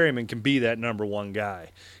Rashard Perryman can be that number one guy.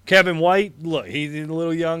 Kevin White, look, he's a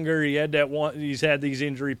little younger. He's had these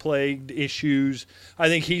injury-plagued issues. I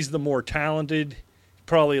think he's the more talented,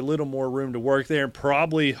 probably a little more room to work there, and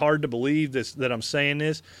probably hard to believe that I'm saying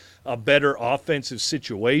this, a better offensive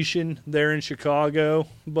situation there in Chicago.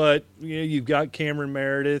 But you've got Cameron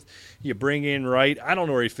Meredith. You bring in Wright. I don't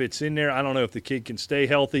know where he fits in there. I don't know if the kid can stay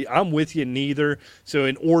healthy. I'm with you, neither. So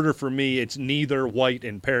in order for me, it's neither White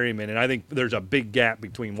and Perryman, and I think there's a big gap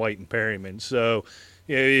between White and Perryman. So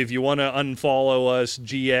if you want to unfollow us,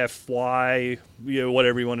 GFY,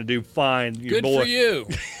 whatever you want to do, fine. Good for you.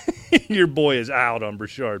 Your boy is out on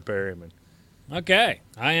Rashard Perryman. Okay,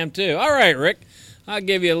 I am too. All right, Rick. I'll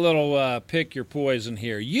give you a little pick your poison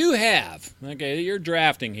here. You're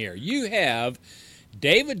drafting here. You have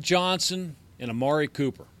David Johnson and Amari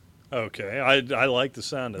Cooper. Okay, I like the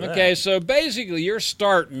sound of that. Okay, so basically you're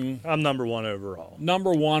starting. I'm number one overall.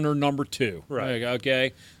 Number one or number two. Right.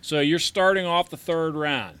 Okay, so you're starting off the third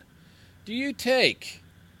round. Do you take,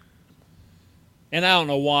 and I don't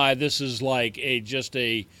know why this is like just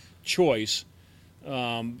a choice.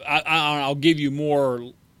 I'll give you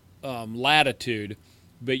more latitude,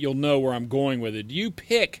 but you'll know where I'm going with it. Do you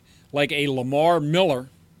pick like a Lamar Miller?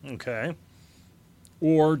 Okay.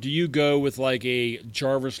 Or do you go with like a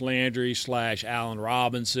Jarvis Landry / Allen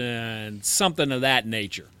Robinson, something of that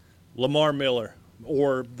nature? Lamar Miller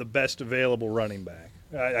or the best available running back,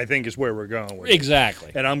 I think is where we're going with it.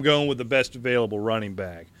 Exactly. And I'm going with the best available running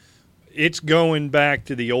back. It's going back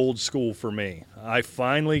to the old school for me. I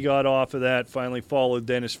finally got off of that, finally followed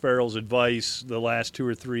Dennis Farrell's advice the last 2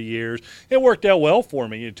 or 3 years. It worked out well for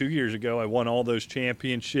me. 2 years ago, I won all those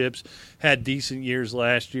championships, had decent years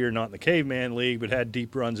last year, not in the Caveman League, but had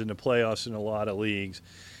deep runs in the playoffs in a lot of leagues.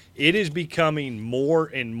 It is becoming more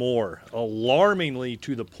and more, alarmingly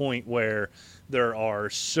to the point where there are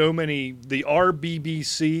so many. The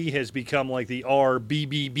RBBC has become like the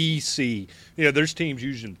RBBBC. There's teams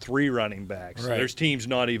using 3 running backs. Right. There's teams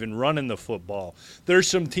not even running the football. There's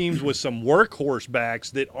some teams with some workhorse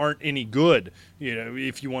backs that aren't any good.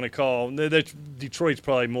 If you want to call Detroit's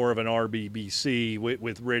probably more of an RBBC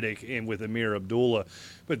with Riddick and with Amir Abdullah.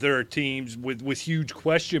 But there are teams with huge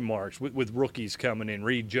question marks with rookies coming in.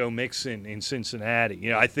 Read Joe Mixon in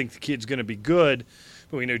Cincinnati. I think the kid's going to be good.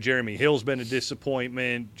 But we know Jeremy Hill's been a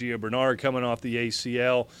disappointment. Gio Bernard coming off the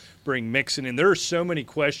ACL. Bring Mixon in. There are so many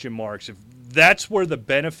question marks. If that's where the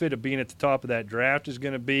benefit of being at the top of that draft is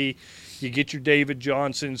going to be, you get your David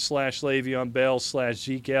Johnson / Le'Veon Bell /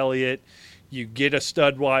 Zeke Elliott. You get a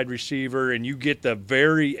stud wide receiver, and you get the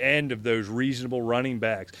very end of those reasonable running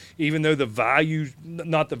backs. Even though the value,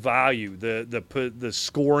 not the value, the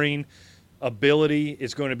scoring ability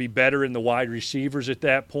is going to be better in the wide receivers at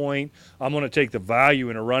that point. I'm going to take the value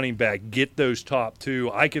in a running back, get those top 2.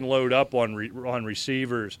 I can load up on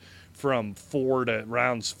receivers from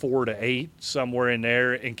rounds 4 to 8, somewhere in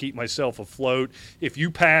there, and keep myself afloat. If you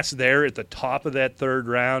pass there at the top of that third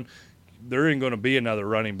round, there ain't going to be another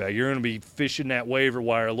running back. You're going to be fishing that waiver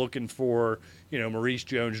wire looking for, Maurice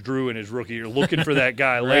Jones-Drew in his rookie. You're looking for that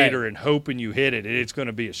guy later and hoping you hit it. It's going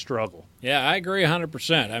to be a struggle. Yeah, I agree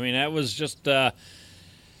 100%. I mean, that was just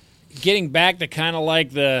getting back to kind of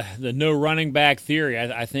like the no running back theory.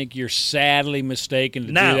 I think you're sadly mistaken to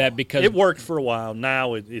do that because it worked for a while.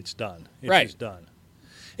 Now it's done. It's right. just done.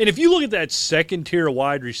 And if you look at that second tier of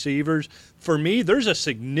wide receivers, for me, there's a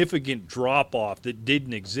significant drop-off that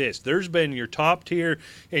didn't exist. There's been your top tier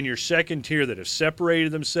and your second tier that have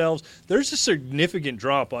separated themselves. There's a significant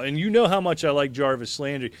drop-off. And you know how much I like Jarvis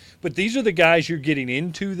Landry. But these are the guys you're getting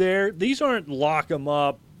into there. These aren't lock them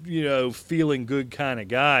up, feeling good kind of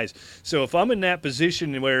guys. So if I'm in that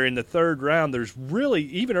position where in the third round, there's really,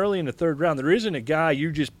 even early in the third round, there isn't a guy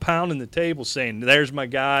you're just pounding the table saying, there's my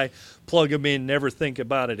guy, plug him in, never think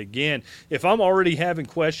about it again. If I'm already having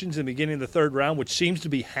questions in the beginning of the third round, which seems to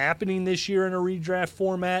be happening this year in a redraft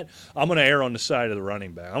format, I'm going to err on the side of the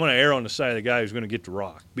running back. I'm going to err on the side of the guy who's going to get the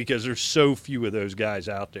rock because there's so few of those guys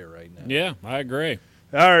out there right now. Yeah, I agree.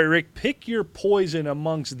 All right, Rick, pick your poison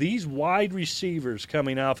amongst these wide receivers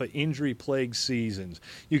coming off of injury-plagued seasons.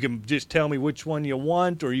 You can just tell me which one you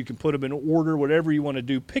want, or you can put them in order, whatever you want to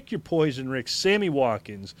do. Pick your poison, Rick. Sammy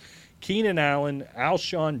Watkins, Keenan Allen,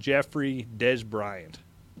 Alshon Jeffrey, Dez Bryant.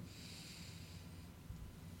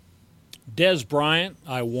 Dez Bryant,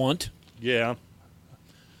 I want. Yeah.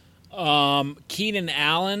 Keenan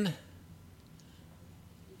Allen,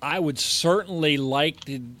 I would certainly like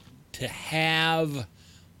to have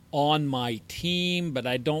on my team, but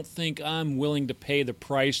I don't think I'm willing to pay the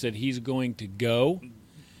price that he's going to go.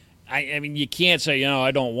 I mean, you can't say,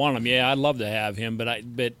 I don't want him. Yeah, I'd love to have him,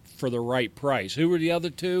 but for the right price. Who were the other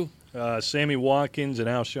two? Sammy Watkins and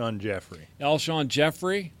Alshon Jeffrey. Alshon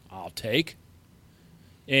Jeffrey, I'll take.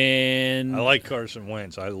 And I like Carson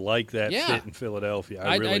Wentz. I like that fit in Philadelphia.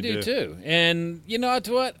 I really do too. And you know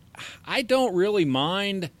what? I don't really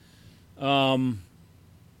mind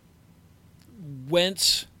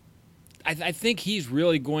Wentz. I think he's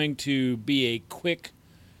really going to be a quick,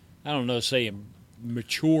 I don't know, say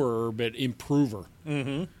maturer, but improver.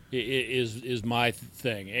 Mm-hmm. Is my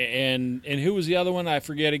thing. And who was the other one? I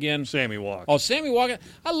forget again. Sammy Watkins. Oh, Sammy Watkins.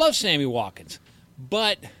 I love Sammy Watkins,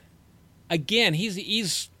 but again,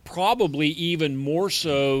 he's probably even more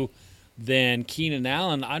so than Keenan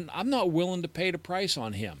Allen. I'm not willing to pay the price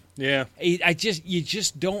on him. Yeah. You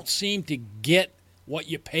just don't seem to get what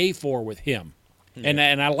you pay for with him. Yeah.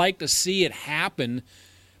 And I like to see it happen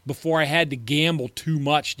before I had to gamble too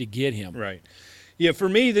much to get him. Right. Yeah, for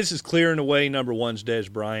me, this is clear and away number one's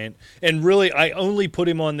Dez Bryant. And really, I only put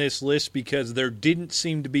him on this list because there didn't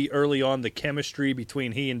seem to be early on the chemistry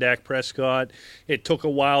between he and Dak Prescott. It took a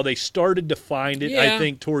while. They started to find it, I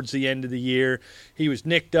think, towards the end of the year. He was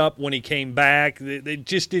nicked up when he came back. They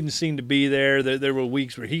just didn't seem to be there. There were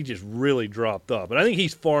weeks where he just really dropped off. But I think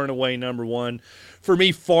he's far and away number one. For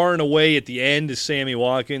me, far and away at the end is Sammy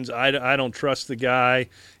Watkins. I don't trust the guy.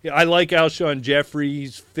 I like Alshon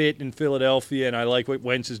Jeffrey's fit in Philadelphia, and I like what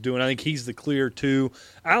Wentz is doing. I think he's the clear two.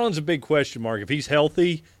 Allen's a big question mark. If he's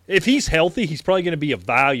healthy, he's probably going to be a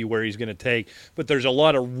value where he's going to take. But there's a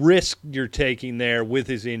lot of risk you're taking there with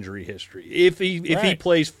his injury history. If he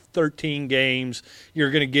plays 13 games, you're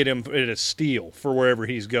going to get him at a steal for wherever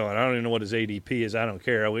he's going. I don't even know what his ADP is. I don't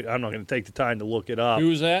care. I'm not going to take the time to look it up.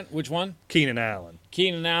 Who's that? Which one? Keenan Allen.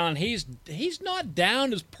 Keenan Allen, he's not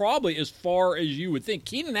down as probably as far as you would think.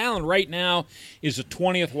 Keenan Allen right now is a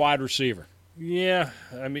 20th wide receiver. Yeah,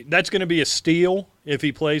 I mean, that's going to be a steal if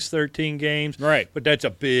he plays 13 games. Right. But that's a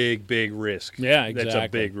big, big risk. Yeah, exactly. That's a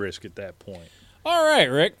big risk at that point. All right,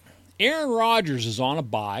 Rick. Aaron Rodgers is on a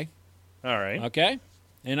bye. All right. Okay?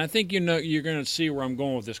 And I think you're going to see where I'm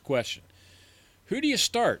going with this question. Who do you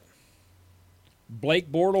start?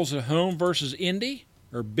 Blake Bortles at home versus Indy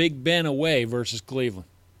or Big Ben away versus Cleveland?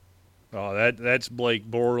 Oh, that's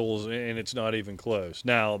Blake Bortles, and it's not even close.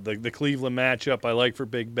 Now, the Cleveland matchup I like for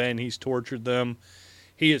Big Ben, he's tortured them.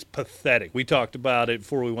 He is pathetic. We talked about it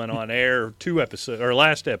before we went on air,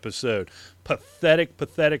 last episode.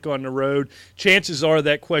 Pathetic on the road. Chances are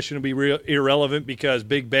that question will be irrelevant because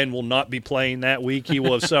Big Ben will not be playing that week. He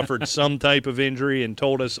will have suffered some type of injury and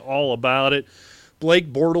told us all about it.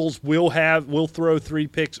 Blake Bortles will throw 3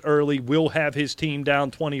 picks early, will have his team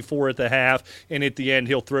down 24 at the half, and at the end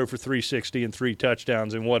he'll throw for 360 and 3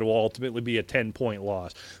 touchdowns in what will ultimately be a 10-point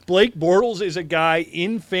loss. Blake Bortles is a guy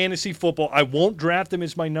in fantasy football. I won't draft him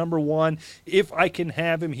as my number one. If I can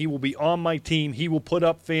have him, he will be on my team. He will put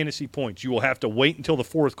up fantasy points. You will have to wait until the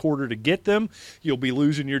fourth quarter to get them. You'll be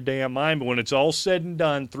losing your damn mind, but when it's all said and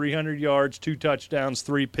done, 300 yards, 2 touchdowns,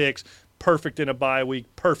 3 picks, perfect in a bye week,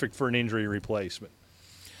 perfect for an injury replacement.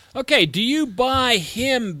 Okay, do you buy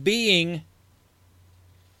him being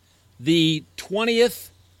the 20th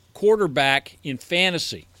quarterback in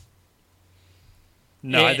fantasy?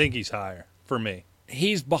 No, I think he's higher for me.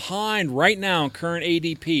 He's behind right now in current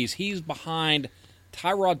ADPs. He's behind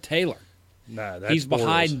Tyrod Taylor. Nah, that's He's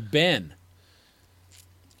behind Bortles. Ben.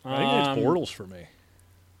 I think it's Bortles for me.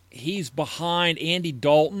 He's behind Andy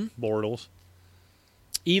Dalton. Bortles.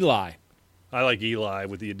 Eli. I like Eli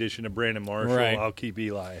with the addition of Brandon Marshall. Right. I'll keep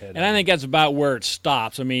Eli ahead. And I think that's about where it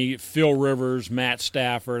stops. I mean, Phil Rivers, Matt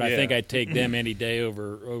Stafford, I think I'd take them any day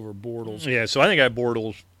over Bortles. Yeah, so I think I have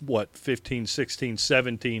Bortles, 15, 16,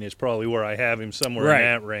 17 is probably where I have him, somewhere in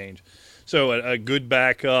that range. So a good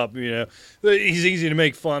backup, he's easy to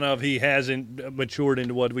make fun of. He hasn't matured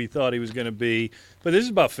into what we thought he was going to be. But this is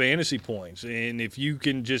about fantasy points. And if you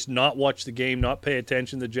can just not watch the game, not pay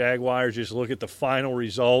attention to the Jaguars, just look at the final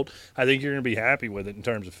result, I think you're going to be happy with it in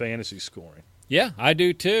terms of fantasy scoring. Yeah, I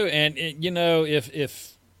do too. And,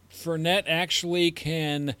 if Fournette actually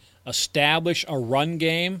can establish a run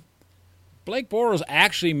game, Blake Bortles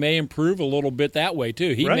actually may improve a little bit that way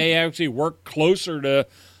too. He may actually work closer to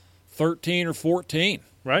 13 or 14.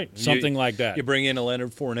 Right. Something like that. You bring in a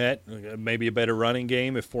Leonard Fournette, maybe a better running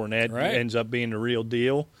game if Fournette ends up being the real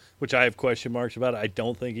deal, which I have question marks about. I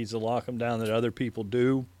don't think he's the lock-em down that other people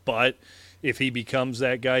do. But if he becomes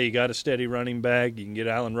that guy, you got a steady running back. You can get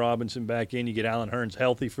Allen Robinson back in. You get Allen Hurns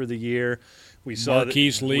healthy for the year. We saw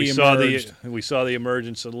the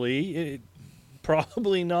emergence of Lee.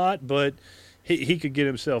 Probably not, but he could get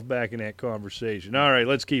himself back in that conversation. All right,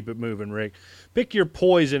 let's keep it moving, Rick. Pick your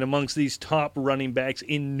poison amongst these top running backs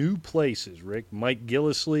in new places, Rick. Mike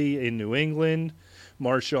Gillislee in New England,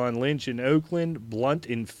 Marshawn Lynch in Oakland, Blunt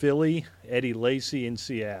in Philly, Eddie Lacy in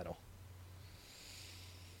Seattle.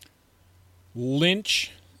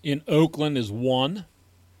 Lynch in Oakland is 1,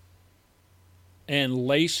 and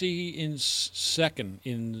Lacy in second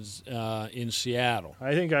in Seattle.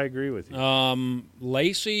 I think I agree with you.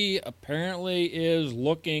 Lacy apparently is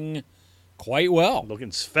looking quite well.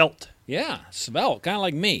 Looking svelte. Yeah, svelte, kind of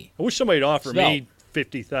like me. I wish somebody would offer me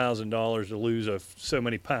 $50,000 to lose so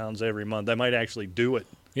many pounds every month. I might actually do it.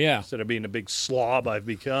 Yeah. Instead of being a big slob I've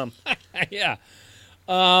become. Yeah.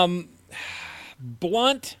 Blunt,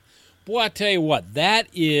 boy, I tell you what, that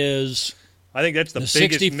is I think that's the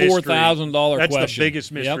biggest $64,000 That's question. the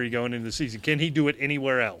biggest mystery going into the season. Can he do it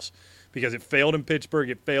anywhere else? Because it failed in Pittsburgh,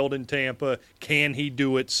 it failed in Tampa. Can he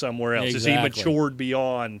do it somewhere else? Exactly. Has he matured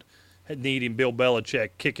beyond needing Bill Belichick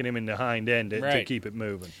kicking him in the hind end to keep it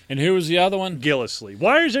moving? And who was the other one? Gillislee.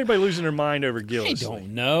 Why is everybody losing their mind over Gillislee? I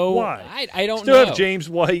don't know. Why? I don't know. You still have James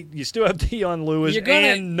White. You still have Deion Lewis.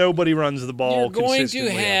 And nobody runs the ball consistently. You're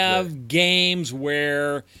going to have games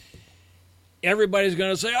where everybody's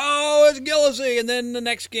going to say, oh, it's Gillislee, and then the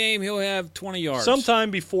next game he'll have 20 yards.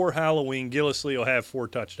 Sometime before Halloween, Gillislee will have 4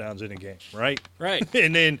 touchdowns in a game, right? Right.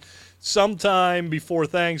 And then sometime before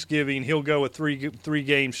Thanksgiving, he'll go a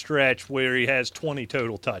three-game stretch where he has 20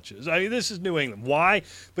 total touches. I mean, this is New England. Why?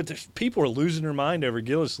 But people are losing their mind over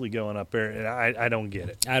Gillislee going up there, and I don't get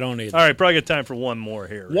it. I don't either. All right, probably got time for one more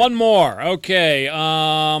here. Right? One more. Okay.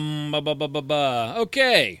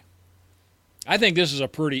 Okay. I think this is a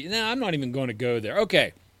pretty – no, I'm not even going to go there.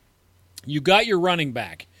 Okay. You got your running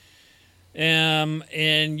back,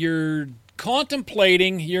 and you're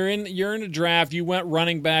contemplating – you're in a draft. You went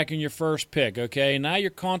running back in your first pick, okay? Now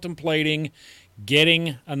you're contemplating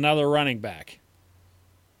getting another running back.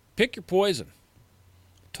 Pick your poison.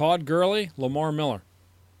 Todd Gurley, Lamar Miller.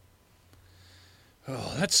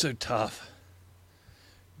 Oh, that's so tough.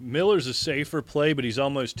 Miller's a safer play, but he's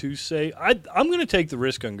almost too safe. I'm going to take the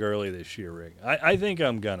risk on Gurley this year, Rick. I think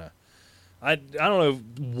I'm going to. I don't know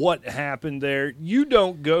what happened there. You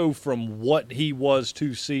don't go from what he was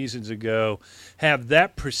 2 seasons ago, have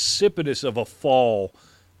that precipitous of a fall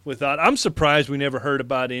without – I'm surprised we never heard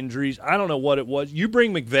about injuries. I don't know what it was. You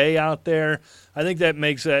bring McVay out there, I think that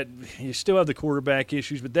makes that – you still have the quarterback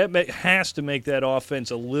issues, but that has to make that offense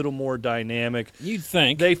a little more dynamic. You'd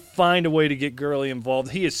think. They find a way to get Gurley involved.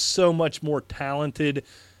 He is so much more talented.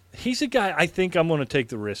 He's a guy I think I'm going to take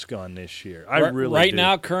the risk on this year. I really do. Right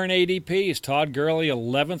now, current ADP is Todd Gurley,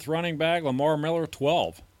 11th running back, Lamar Miller,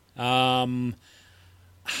 12. I'm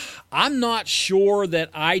not sure that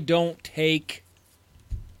I don't take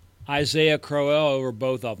Isaiah Crowell over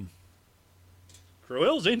both of them.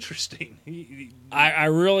 Crowell's interesting. I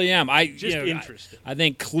really am. Interesting. I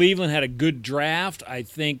think Cleveland had a good draft. I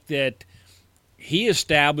think that he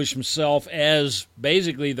established himself as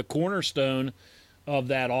basically the cornerstone of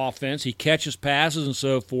that offense. He catches passes and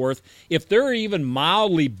so forth. If they're even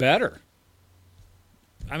mildly better,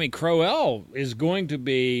 I mean, Crowell is going to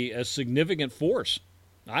be a significant force,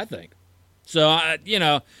 I think. So, I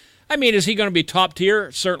mean, is he going to be top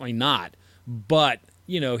tier? Certainly not. But,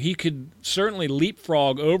 he could certainly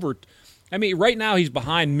leapfrog over. I mean, right now he's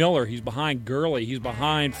behind Miller. He's behind Gurley. He's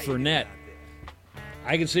behind Fournette.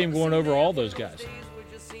 I can see him going over all those guys.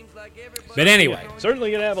 But anyway.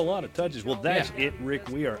 Certainly going to have a lot of touches. Well, that's it, Rick.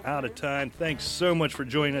 We are out of time. Thanks so much for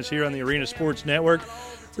joining us here on the Arena Sports Network.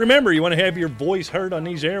 Remember, you want to have your voice heard on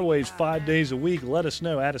these airwaves 5 days a week. Let us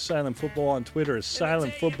know at Asylum Football on Twitter,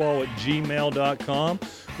 asylumfootball@gmail.com.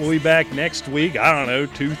 We'll be back next week. I don't know,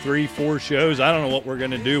 2, 3, 4 shows. I don't know what we're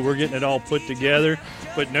going to do. We're getting it all put together.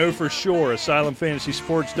 But know for sure,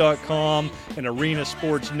 asylumfantasysports.com and Arena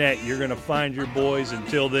Sports Net, you're going to find your boys.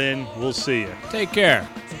 Until then, we'll see you. Take care.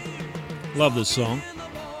 Love this song.